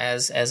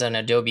 As an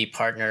Adobe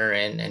partner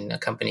and a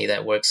company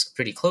that works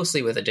pretty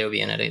closely with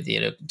Adobe and the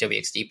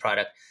Adobe XD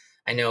product,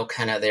 I know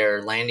kind of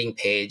their landing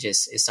page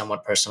is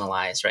somewhat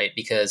personalized, right?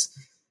 Because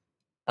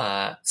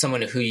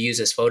someone who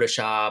uses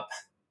Photoshop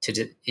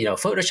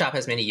Photoshop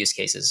has many use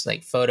cases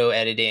like photo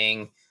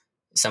editing.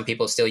 Some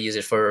people still use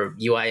it for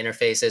UI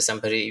interfaces.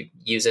 Somebody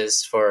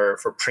uses for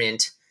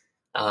print.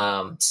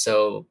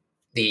 So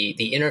the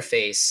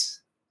interface,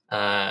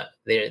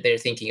 they're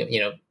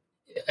thinking,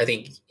 I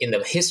think in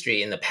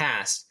the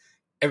past,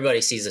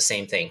 everybody sees the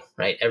same thing,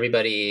 right?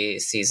 Everybody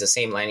sees the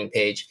same landing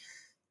page.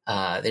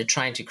 They're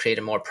trying to create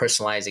a more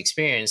personalized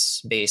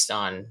experience based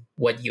on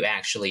what you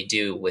actually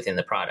do within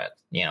the product.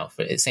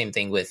 Same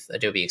thing with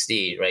Adobe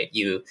XD, right?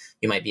 You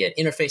might be an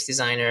interface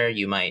designer.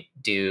 You might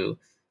do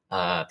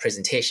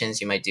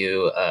presentations. You might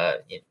do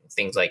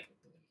things like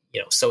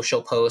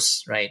social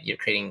posts, right? You're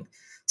creating.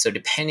 So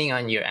depending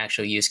on your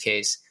actual use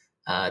case,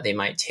 they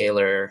might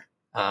tailor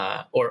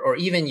or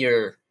even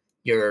your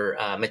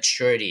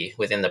maturity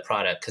within the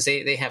product, because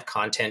they have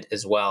content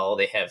as well.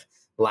 They have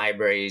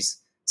libraries.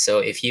 So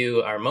if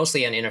you are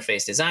mostly an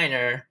interface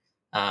designer,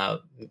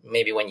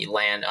 maybe when you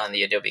land on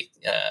the Adobe,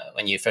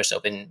 when you first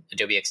open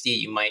Adobe XD,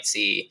 you might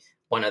see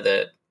one of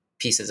the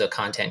pieces of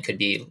content could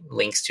be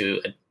links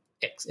to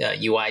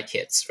UI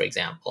kits, for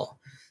example.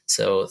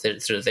 So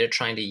they're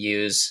trying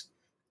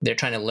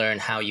to learn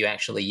how you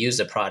actually use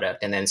the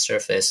product and then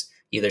surface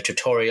either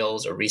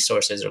tutorials or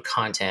resources or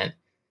content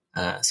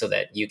so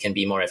that you can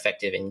be more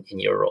effective in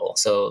your role.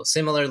 So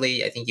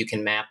similarly, I think you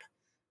can map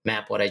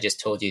what I just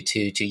told you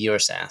to your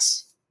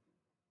SaaS.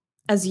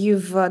 As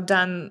you've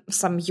done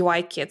some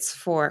UI kits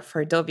for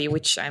Adobe,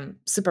 which I'm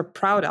super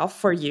proud of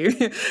for you,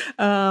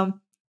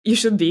 you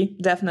should be,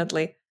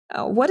 definitely.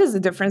 What is the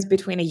difference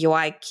between a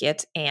UI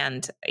kit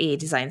and a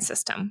design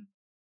system?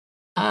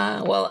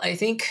 Well, I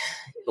think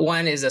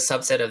one is a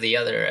subset of the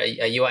other.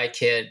 A UI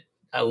kit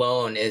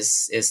alone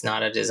is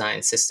not a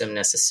design system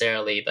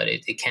necessarily, but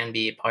it can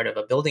be part of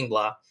a building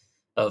block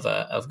of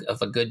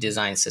a good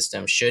design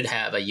system. Should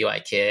have a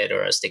UI kit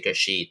or a sticker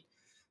sheet,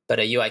 but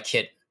a UI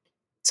kit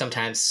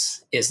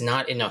sometimes is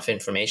not enough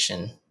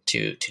information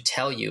to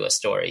tell you a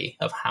story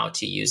of how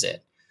to use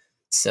it.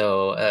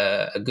 So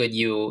a good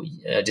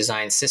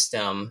design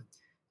system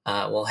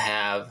will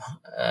have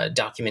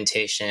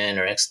documentation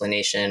or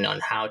explanation on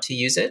how to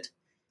use it.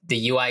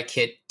 The UI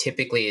kit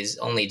typically is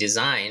only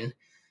design,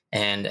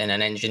 and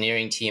an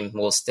engineering team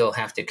will still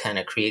have to kind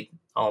of create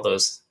all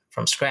those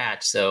from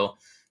scratch. So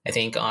I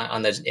think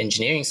on the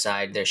engineering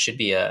side, there should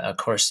be a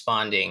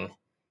corresponding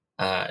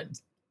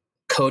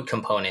code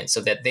component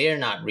so that they are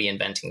not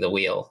reinventing the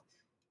wheel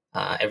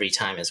every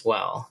time as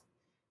well.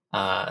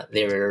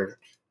 There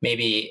may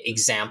be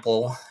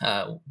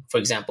for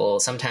example,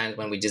 sometimes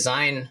when we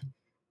design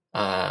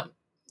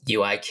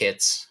UI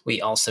kits,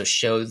 we also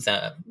show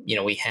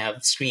we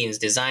have screens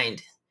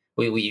designed.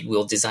 We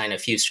will design a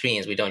few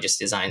screens. We don't just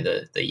design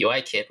the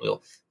UI kit.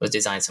 We'll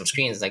design some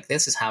screens like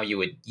this is how you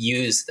would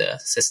use the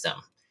system.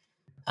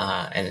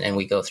 And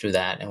we go through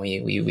that and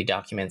we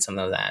document some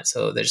of that.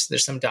 So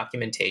there's some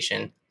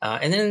documentation.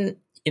 And then,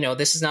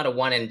 this is not a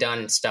one and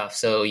done stuff.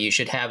 So you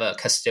should have a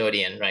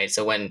custodian, right?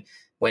 So when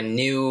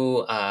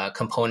new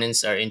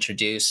components are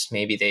introduced,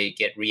 maybe they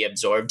get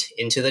reabsorbed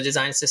into the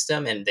design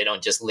system and they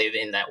don't just live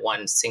in that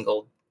one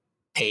single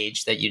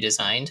page that you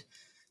designed,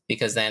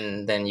 because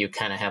then you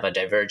kind of have a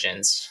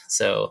divergence.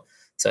 So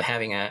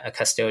having a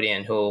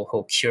custodian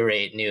who'll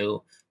curate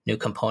new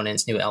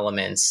components, new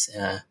elements.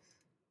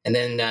 And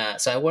then,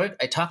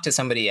 I talked to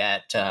somebody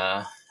at,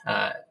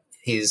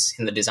 he's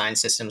in the design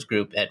systems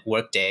group at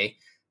Workday,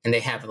 and they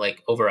have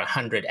like over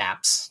 100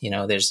 apps.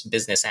 There's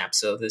business apps.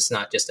 So there's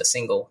not just a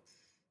single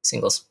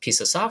piece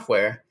of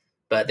software,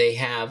 but they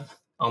have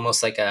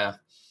almost like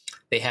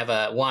they have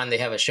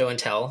a show and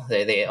tell.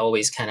 They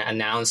always kind of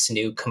announce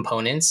new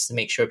components to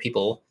make sure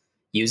people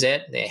use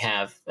it. They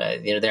have,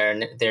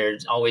 they're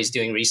always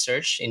doing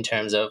research in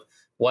terms of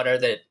what are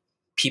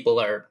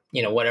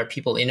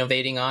people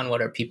innovating on,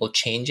 what are people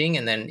changing,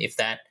 and then if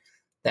that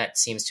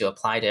seems to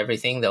apply to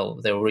everything,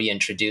 they'll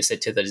reintroduce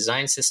it to the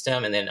design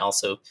system, and then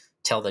also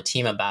tell the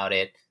team about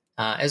it,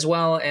 as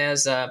well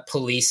as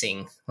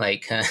policing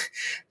the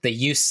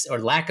use or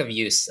lack of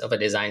use of a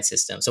design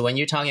system. So when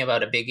you're talking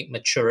about a big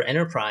mature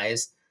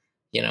enterprise,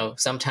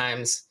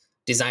 sometimes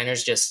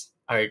designers just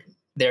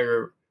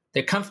they're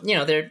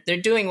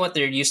doing what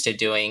they're used to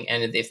doing,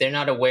 and if they're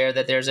not aware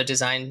that there's a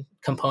design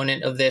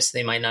component of this,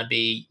 they might not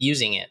be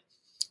using it.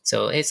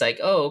 So it's like,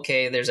 oh,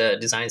 okay, there's a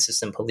design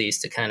system police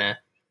to kind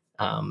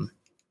of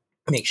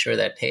make sure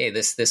that, hey,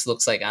 this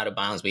looks like out of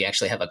bounds. We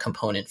actually have a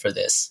component for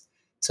this.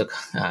 So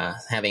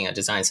having a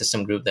design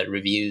system group that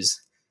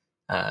reviews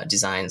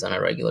designs on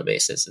a regular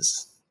basis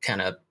is kind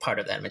of part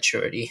of that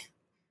maturity.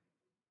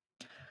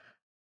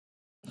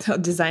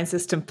 Design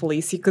system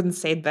police, you couldn't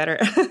say it better.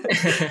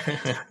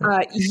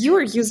 You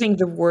were using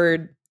the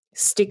word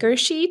sticker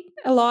sheet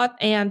a lot,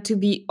 and to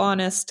be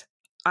honest,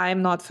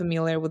 I'm not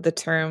familiar with the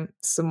term,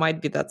 so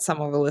might be that some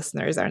of the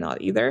listeners are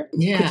not either.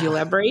 Yeah. Could you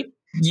elaborate?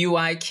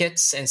 UI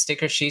kits and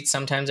sticker sheets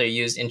sometimes are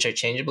used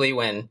interchangeably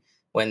when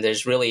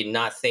there's really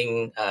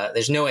nothing,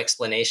 there's no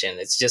explanation.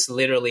 It's just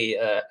literally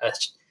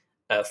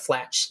a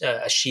flat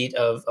sheet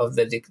of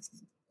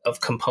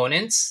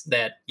components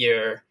that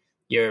you're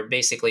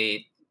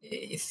basically,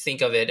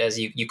 think of it as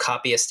you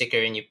copy a sticker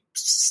and you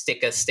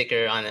stick a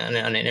sticker on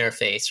an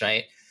interface,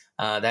 right?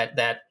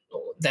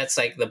 That's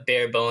like the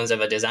bare bones of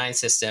a design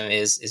system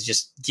is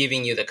just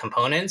giving you the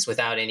components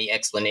without any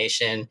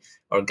explanation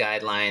or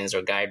guidelines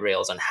or guide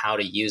rails on how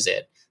to use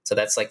it. So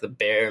that's like the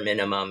bare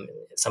minimum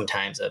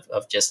sometimes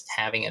of just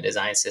having a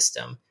design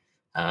system.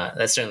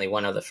 That's certainly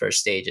one of the first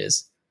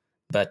stages.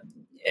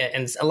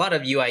 And a lot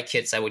of UI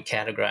kits I would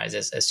categorize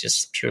as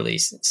just purely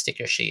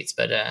sticker sheets.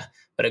 But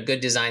a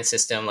good design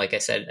system, like I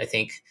said, I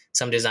think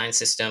some design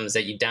systems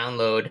that you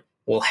download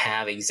will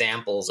have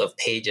examples of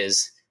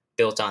pages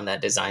built on that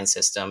design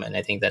system. And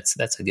I think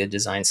that's a good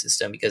design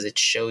system because it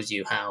shows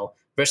you how,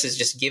 versus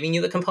just giving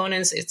you the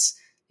components,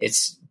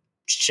 it's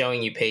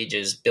showing you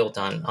pages built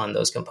on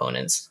those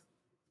components.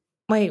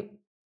 My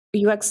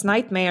UX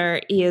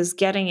nightmare is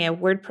getting a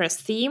WordPress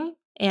theme,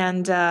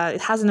 and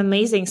it has an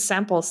amazing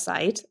sample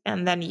site,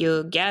 and then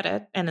you get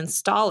it and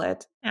install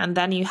it, and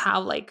then you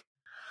have like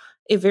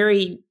a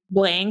very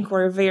blank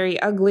or a very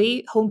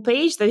ugly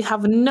homepage that you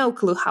have no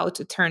clue how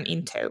to turn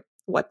into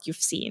what you've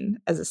seen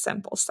as a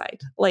sample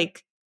site.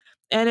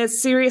 And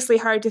it's seriously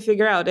hard to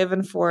figure out,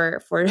 even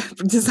for a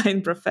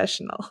design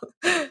professional.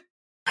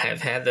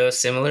 I've had those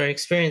similar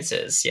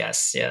experiences.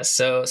 Yes.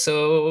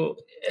 So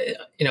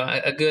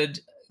a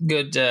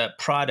good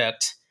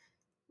product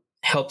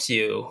helps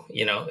you.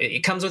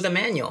 It comes with a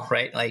manual,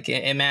 right? Like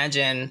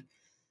imagine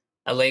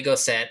a Lego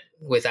set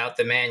without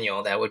the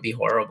manual. That would be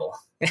horrible.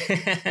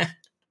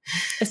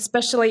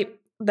 Especially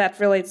that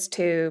relates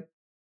to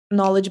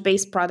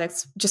knowledge-based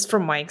products, just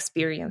from my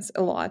experience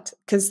a lot,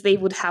 because they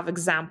would have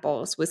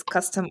examples with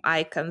custom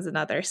icons and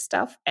other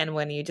stuff. And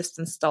when you just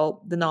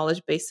install the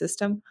knowledge-based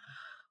system,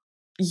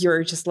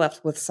 you're just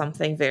left with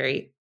something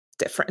very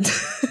different.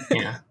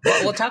 Yeah.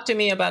 Well, talk to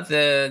me about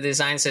the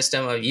design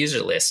system of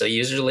UserList. So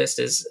UserList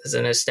is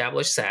an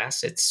established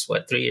SaaS. It's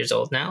 3 years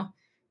old now.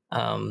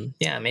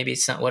 yeah, maybe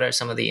what are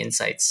some of the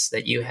insights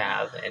that you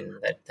have and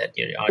that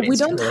your We audience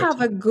can don't relate have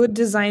to? a good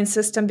design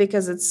system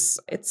because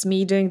it's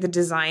me doing the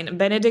design.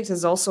 Benedict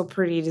is also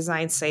pretty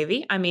design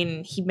savvy. I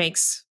mean, he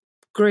makes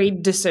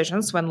great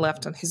decisions when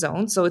left on his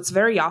own. So it's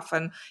very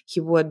often he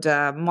would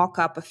mock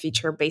up a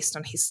feature based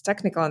on his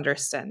technical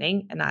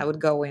understanding, and I would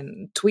go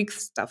in tweak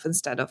stuff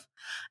instead of.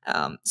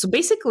 So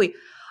basically,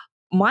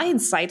 my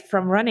insight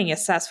from running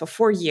SAS for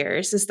 4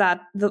 years is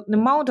that the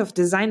amount of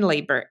design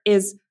labor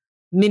is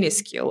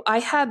minuscule. I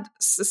had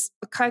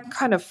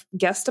kind of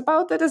guessed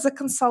about that as a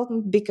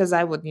consultant because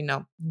I would,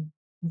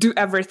 do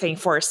everything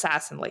for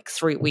SAS in like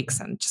 3 weeks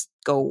and just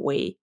go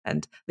away.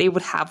 And they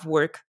would have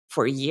work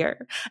for a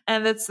year.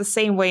 And it's the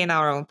same way in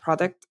our own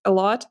product a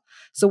lot.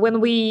 So when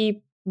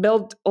we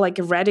build like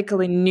a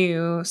radically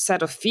new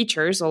set of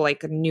features or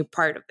like a new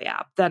part of the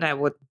app, then I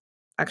would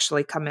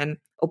actually come in,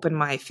 open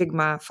my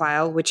Figma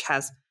file, which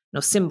has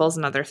symbols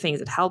and other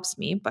things. It helps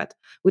me, but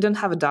we don't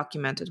have a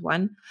documented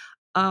one.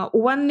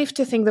 One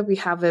nifty thing that we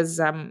have is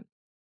I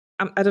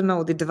don't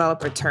know the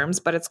developer terms,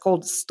 but it's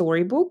called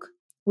Storybook,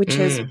 which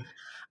is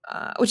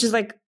Mm,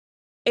 like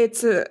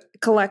it's a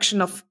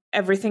collection of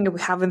everything that we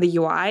have in the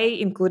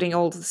UI, including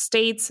all the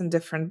states and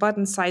different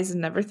button sizes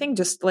and everything,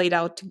 just laid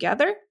out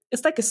together.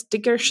 It's like a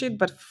sticker sheet,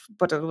 but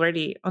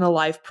already on a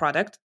live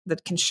product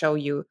that can show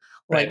you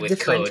right, like with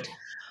code.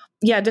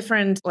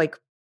 different like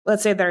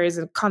let's say there is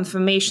a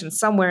confirmation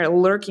somewhere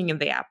lurking in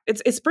the app.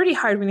 It's pretty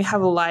hard when you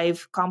have a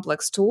live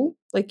complex tool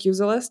like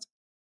UserList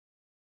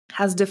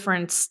has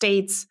different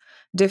states,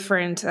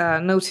 different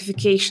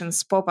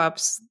notifications,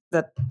 pop-ups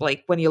that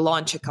like when you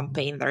launch a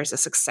campaign, there's a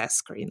success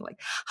screen.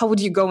 Like how would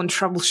you go and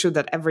troubleshoot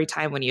that every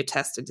time when you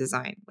test a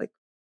design? Like,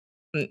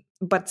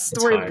 but It's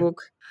hard.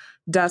 Storybook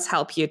does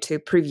help you to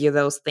preview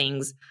those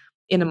things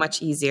in a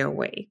much easier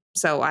way.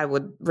 So I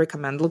would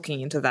recommend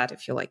looking into that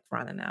if you like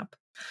run an app.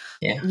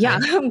 Yeah. Yeah,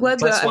 Plus I'm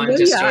one glad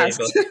to you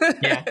asked. Storybook.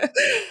 Yeah.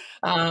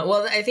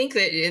 Well, I think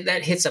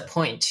that hits a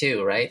point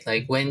too, right?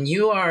 Like when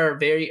you are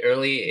very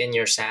early in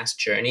your SaaS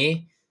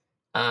journey,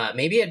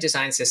 maybe a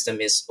design system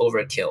is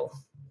overkill,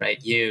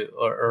 right?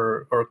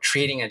 Or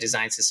creating a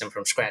design system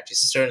from scratch is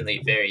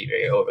certainly very,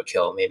 very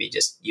overkill. Maybe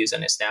just use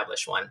an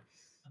established one,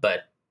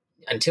 but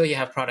until you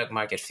have product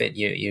market fit,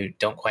 you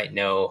don't quite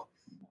know.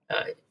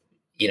 Uh,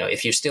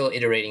 if you're still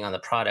iterating on the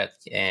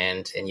product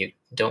and you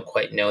don't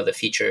quite know the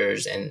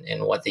features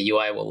and what the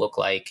UI will look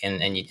like,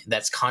 and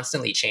that's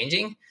constantly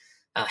changing,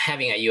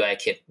 having a UI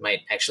kit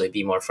might actually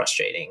be more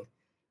frustrating.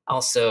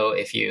 Also,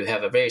 if you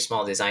have a very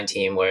small design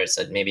team where it's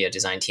maybe a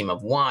design team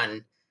of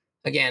one,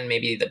 again,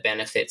 maybe the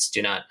benefits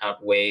do not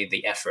outweigh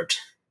the effort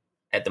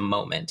at the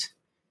moment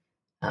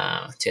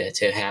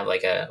to have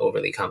like a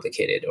overly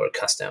complicated or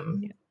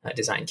custom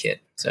design kit.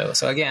 So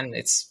again,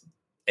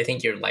 I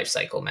think your life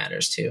cycle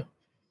matters too.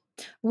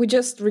 We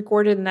just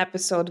recorded an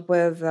episode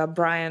with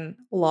Brian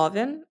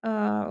Lovin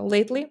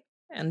lately,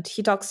 and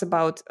he talks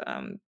about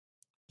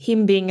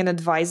him being an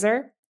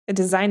advisor, a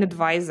design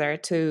advisor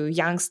to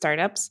young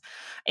startups.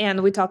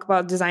 And we talk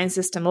about design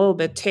system a little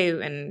bit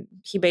too. And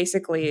he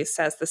basically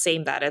says the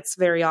same, that it's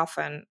very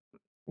often,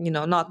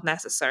 not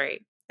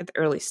necessary at the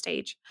early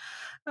stage.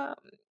 Um,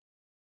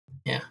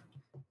 Yeah,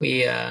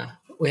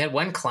 we had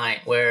one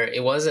client where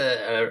it was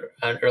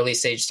an early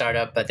stage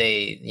startup, but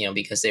they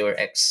because they were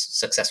ex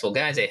successful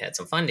guys, they had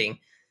some funding.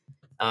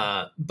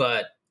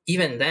 But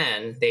even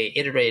then, they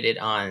iterated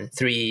on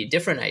 3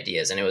 different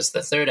ideas, and it was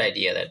the third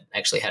idea that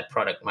actually had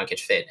product market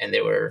fit, and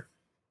they were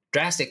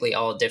drastically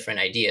all different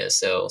ideas.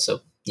 So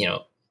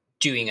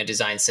doing a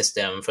design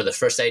system for the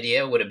first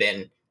idea would have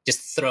been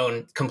just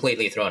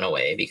completely thrown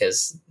away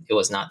because it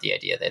was not the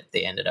idea that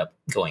they ended up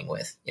going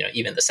with.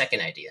 Even the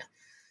second idea.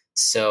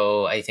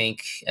 So I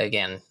think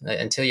again,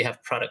 until you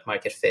have product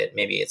market fit,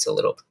 maybe it's a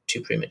little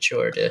too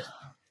premature to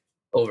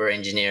over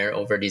engineer,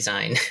 over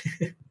design.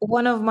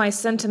 One of my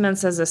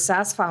sentiments as a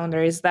SaaS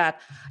founder is that,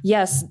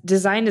 yes,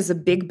 design is a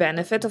big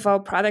benefit of our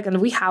product,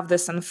 and we have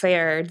this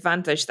unfair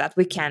advantage that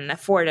we can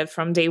afford it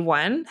from day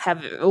one,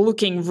 have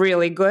looking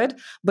really good,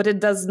 but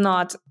it does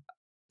not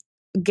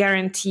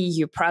guarantee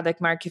you product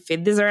market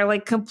fit. These are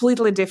like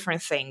completely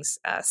different things.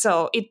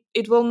 So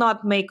it will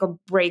not make or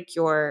break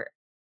your,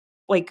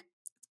 like,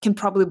 can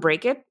probably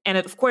break it. And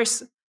it, of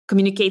course,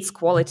 communicates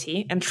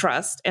quality and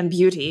trust and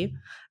beauty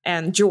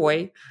and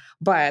joy,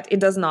 but it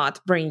does not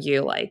bring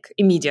you like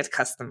immediate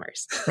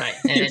customers. Right.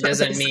 And it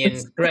doesn't mean,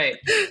 right.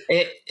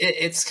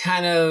 It's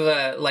kind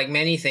of like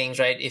many things,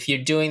 right? If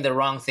you're doing the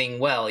wrong thing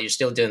well, you're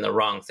still doing the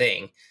wrong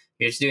thing.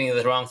 If you're doing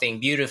the wrong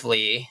thing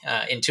beautifully,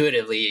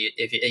 intuitively,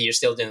 if you're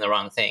still doing the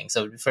wrong thing.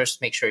 So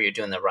first make sure you're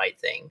doing the right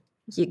thing.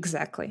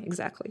 Exactly.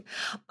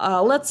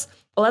 Let's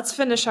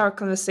finish our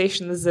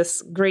conversation with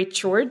this great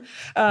short.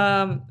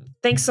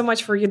 Thanks so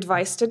much for your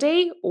advice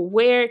today.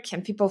 Where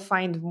can people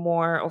find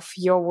more of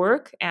your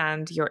work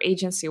and your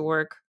agency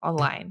work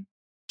online?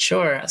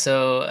 Sure.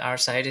 So our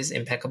site is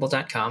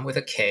impeccable.com with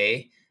a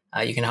K.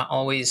 You can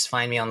always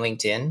find me on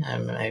LinkedIn.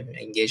 I'm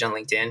engaged on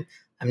LinkedIn.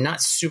 I'm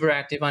not super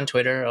active on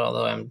Twitter,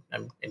 although I'm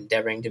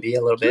endeavoring to be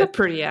a little bit. You're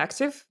pretty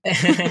active.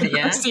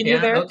 Yeah. I've seen you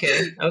there.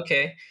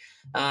 Okay.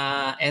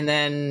 And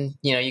then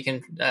you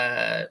can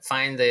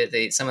find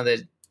the some of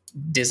the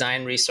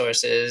design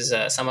resources.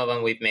 Some of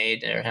them we've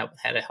made or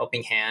had a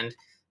helping hand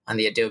on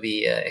the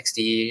Adobe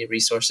XD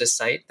resources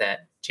site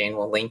that Jane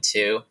will link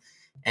to.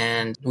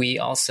 And we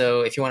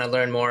also, if you want to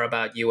learn more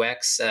about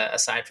UX,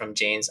 aside from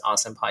Jane's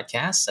awesome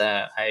podcast,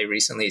 I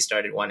recently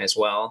started one as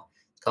well.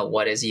 It's called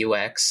What is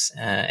UX?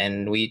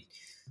 And we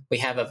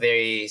have a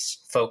very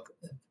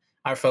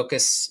our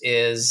focus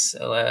is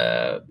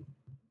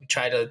we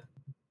try to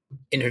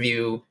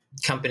interview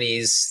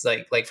companies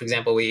like for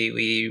example,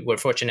 we were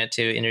fortunate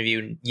to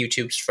interview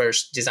YouTube's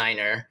first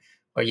designer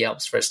or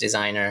Yelp's first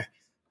designer,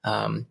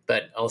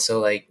 but also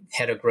like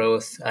head of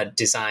growth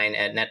design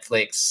at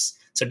Netflix.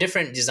 So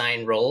different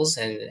design roles,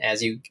 and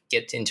as you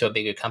get into a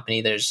bigger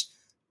company, there's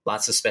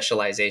lots of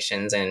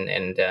specializations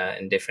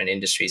and different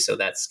industries. So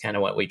that's kind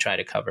of what we try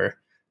to cover,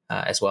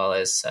 as well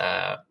as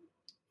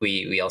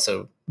we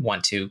also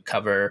want to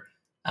cover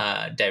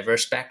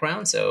diverse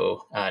backgrounds.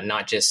 So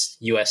not just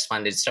U.S.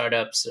 funded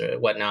startups or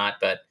whatnot,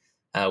 but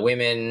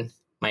women,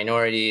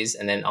 minorities,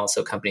 and then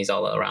also companies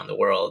all around the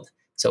world.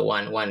 So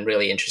one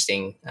really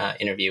interesting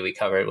interview we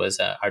covered was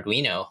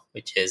Arduino,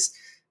 which is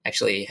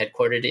actually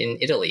headquartered in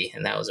Italy.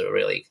 And that was a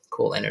really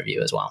cool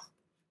interview as well.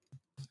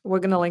 We're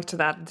going to link to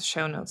that in the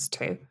show notes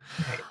too.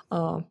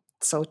 Right.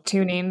 So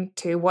tune in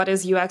to What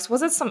is UX.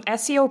 Was it some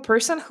SEO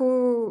person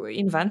who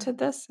invented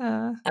this?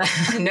 No.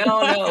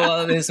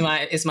 Well, it's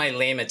my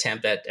lame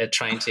attempt at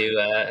trying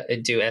to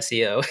do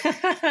SEO.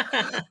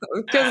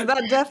 Because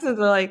that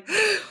definitely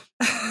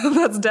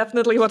that's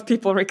definitely what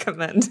people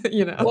recommend.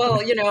 Well,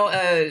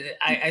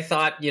 I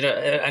thought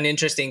an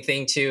interesting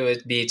thing too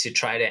would be to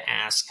try to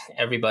ask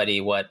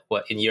everybody what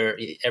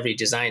every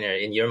designer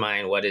in your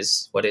mind what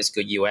is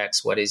good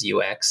UX, what is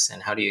UX,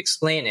 and how do you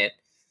explain it?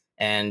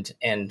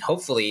 And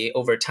hopefully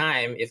over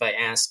time, if I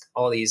ask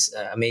all these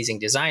amazing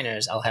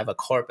designers, I'll have a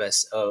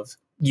corpus of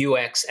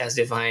UX as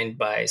defined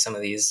by some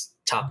of these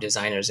top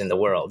designers in the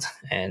world.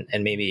 And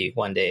maybe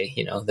one day,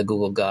 the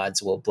Google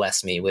gods will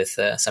bless me with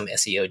some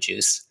SEO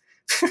juice.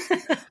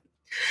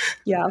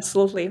 Yeah,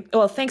 absolutely.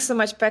 Well, thanks so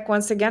much, Pek,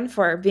 once again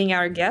for being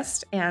our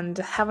guest, and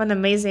have an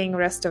amazing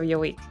rest of your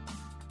week.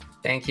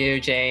 Thank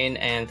you, Jane.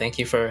 And thank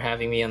you for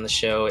having me on the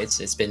show.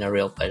 It's been a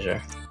real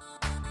pleasure.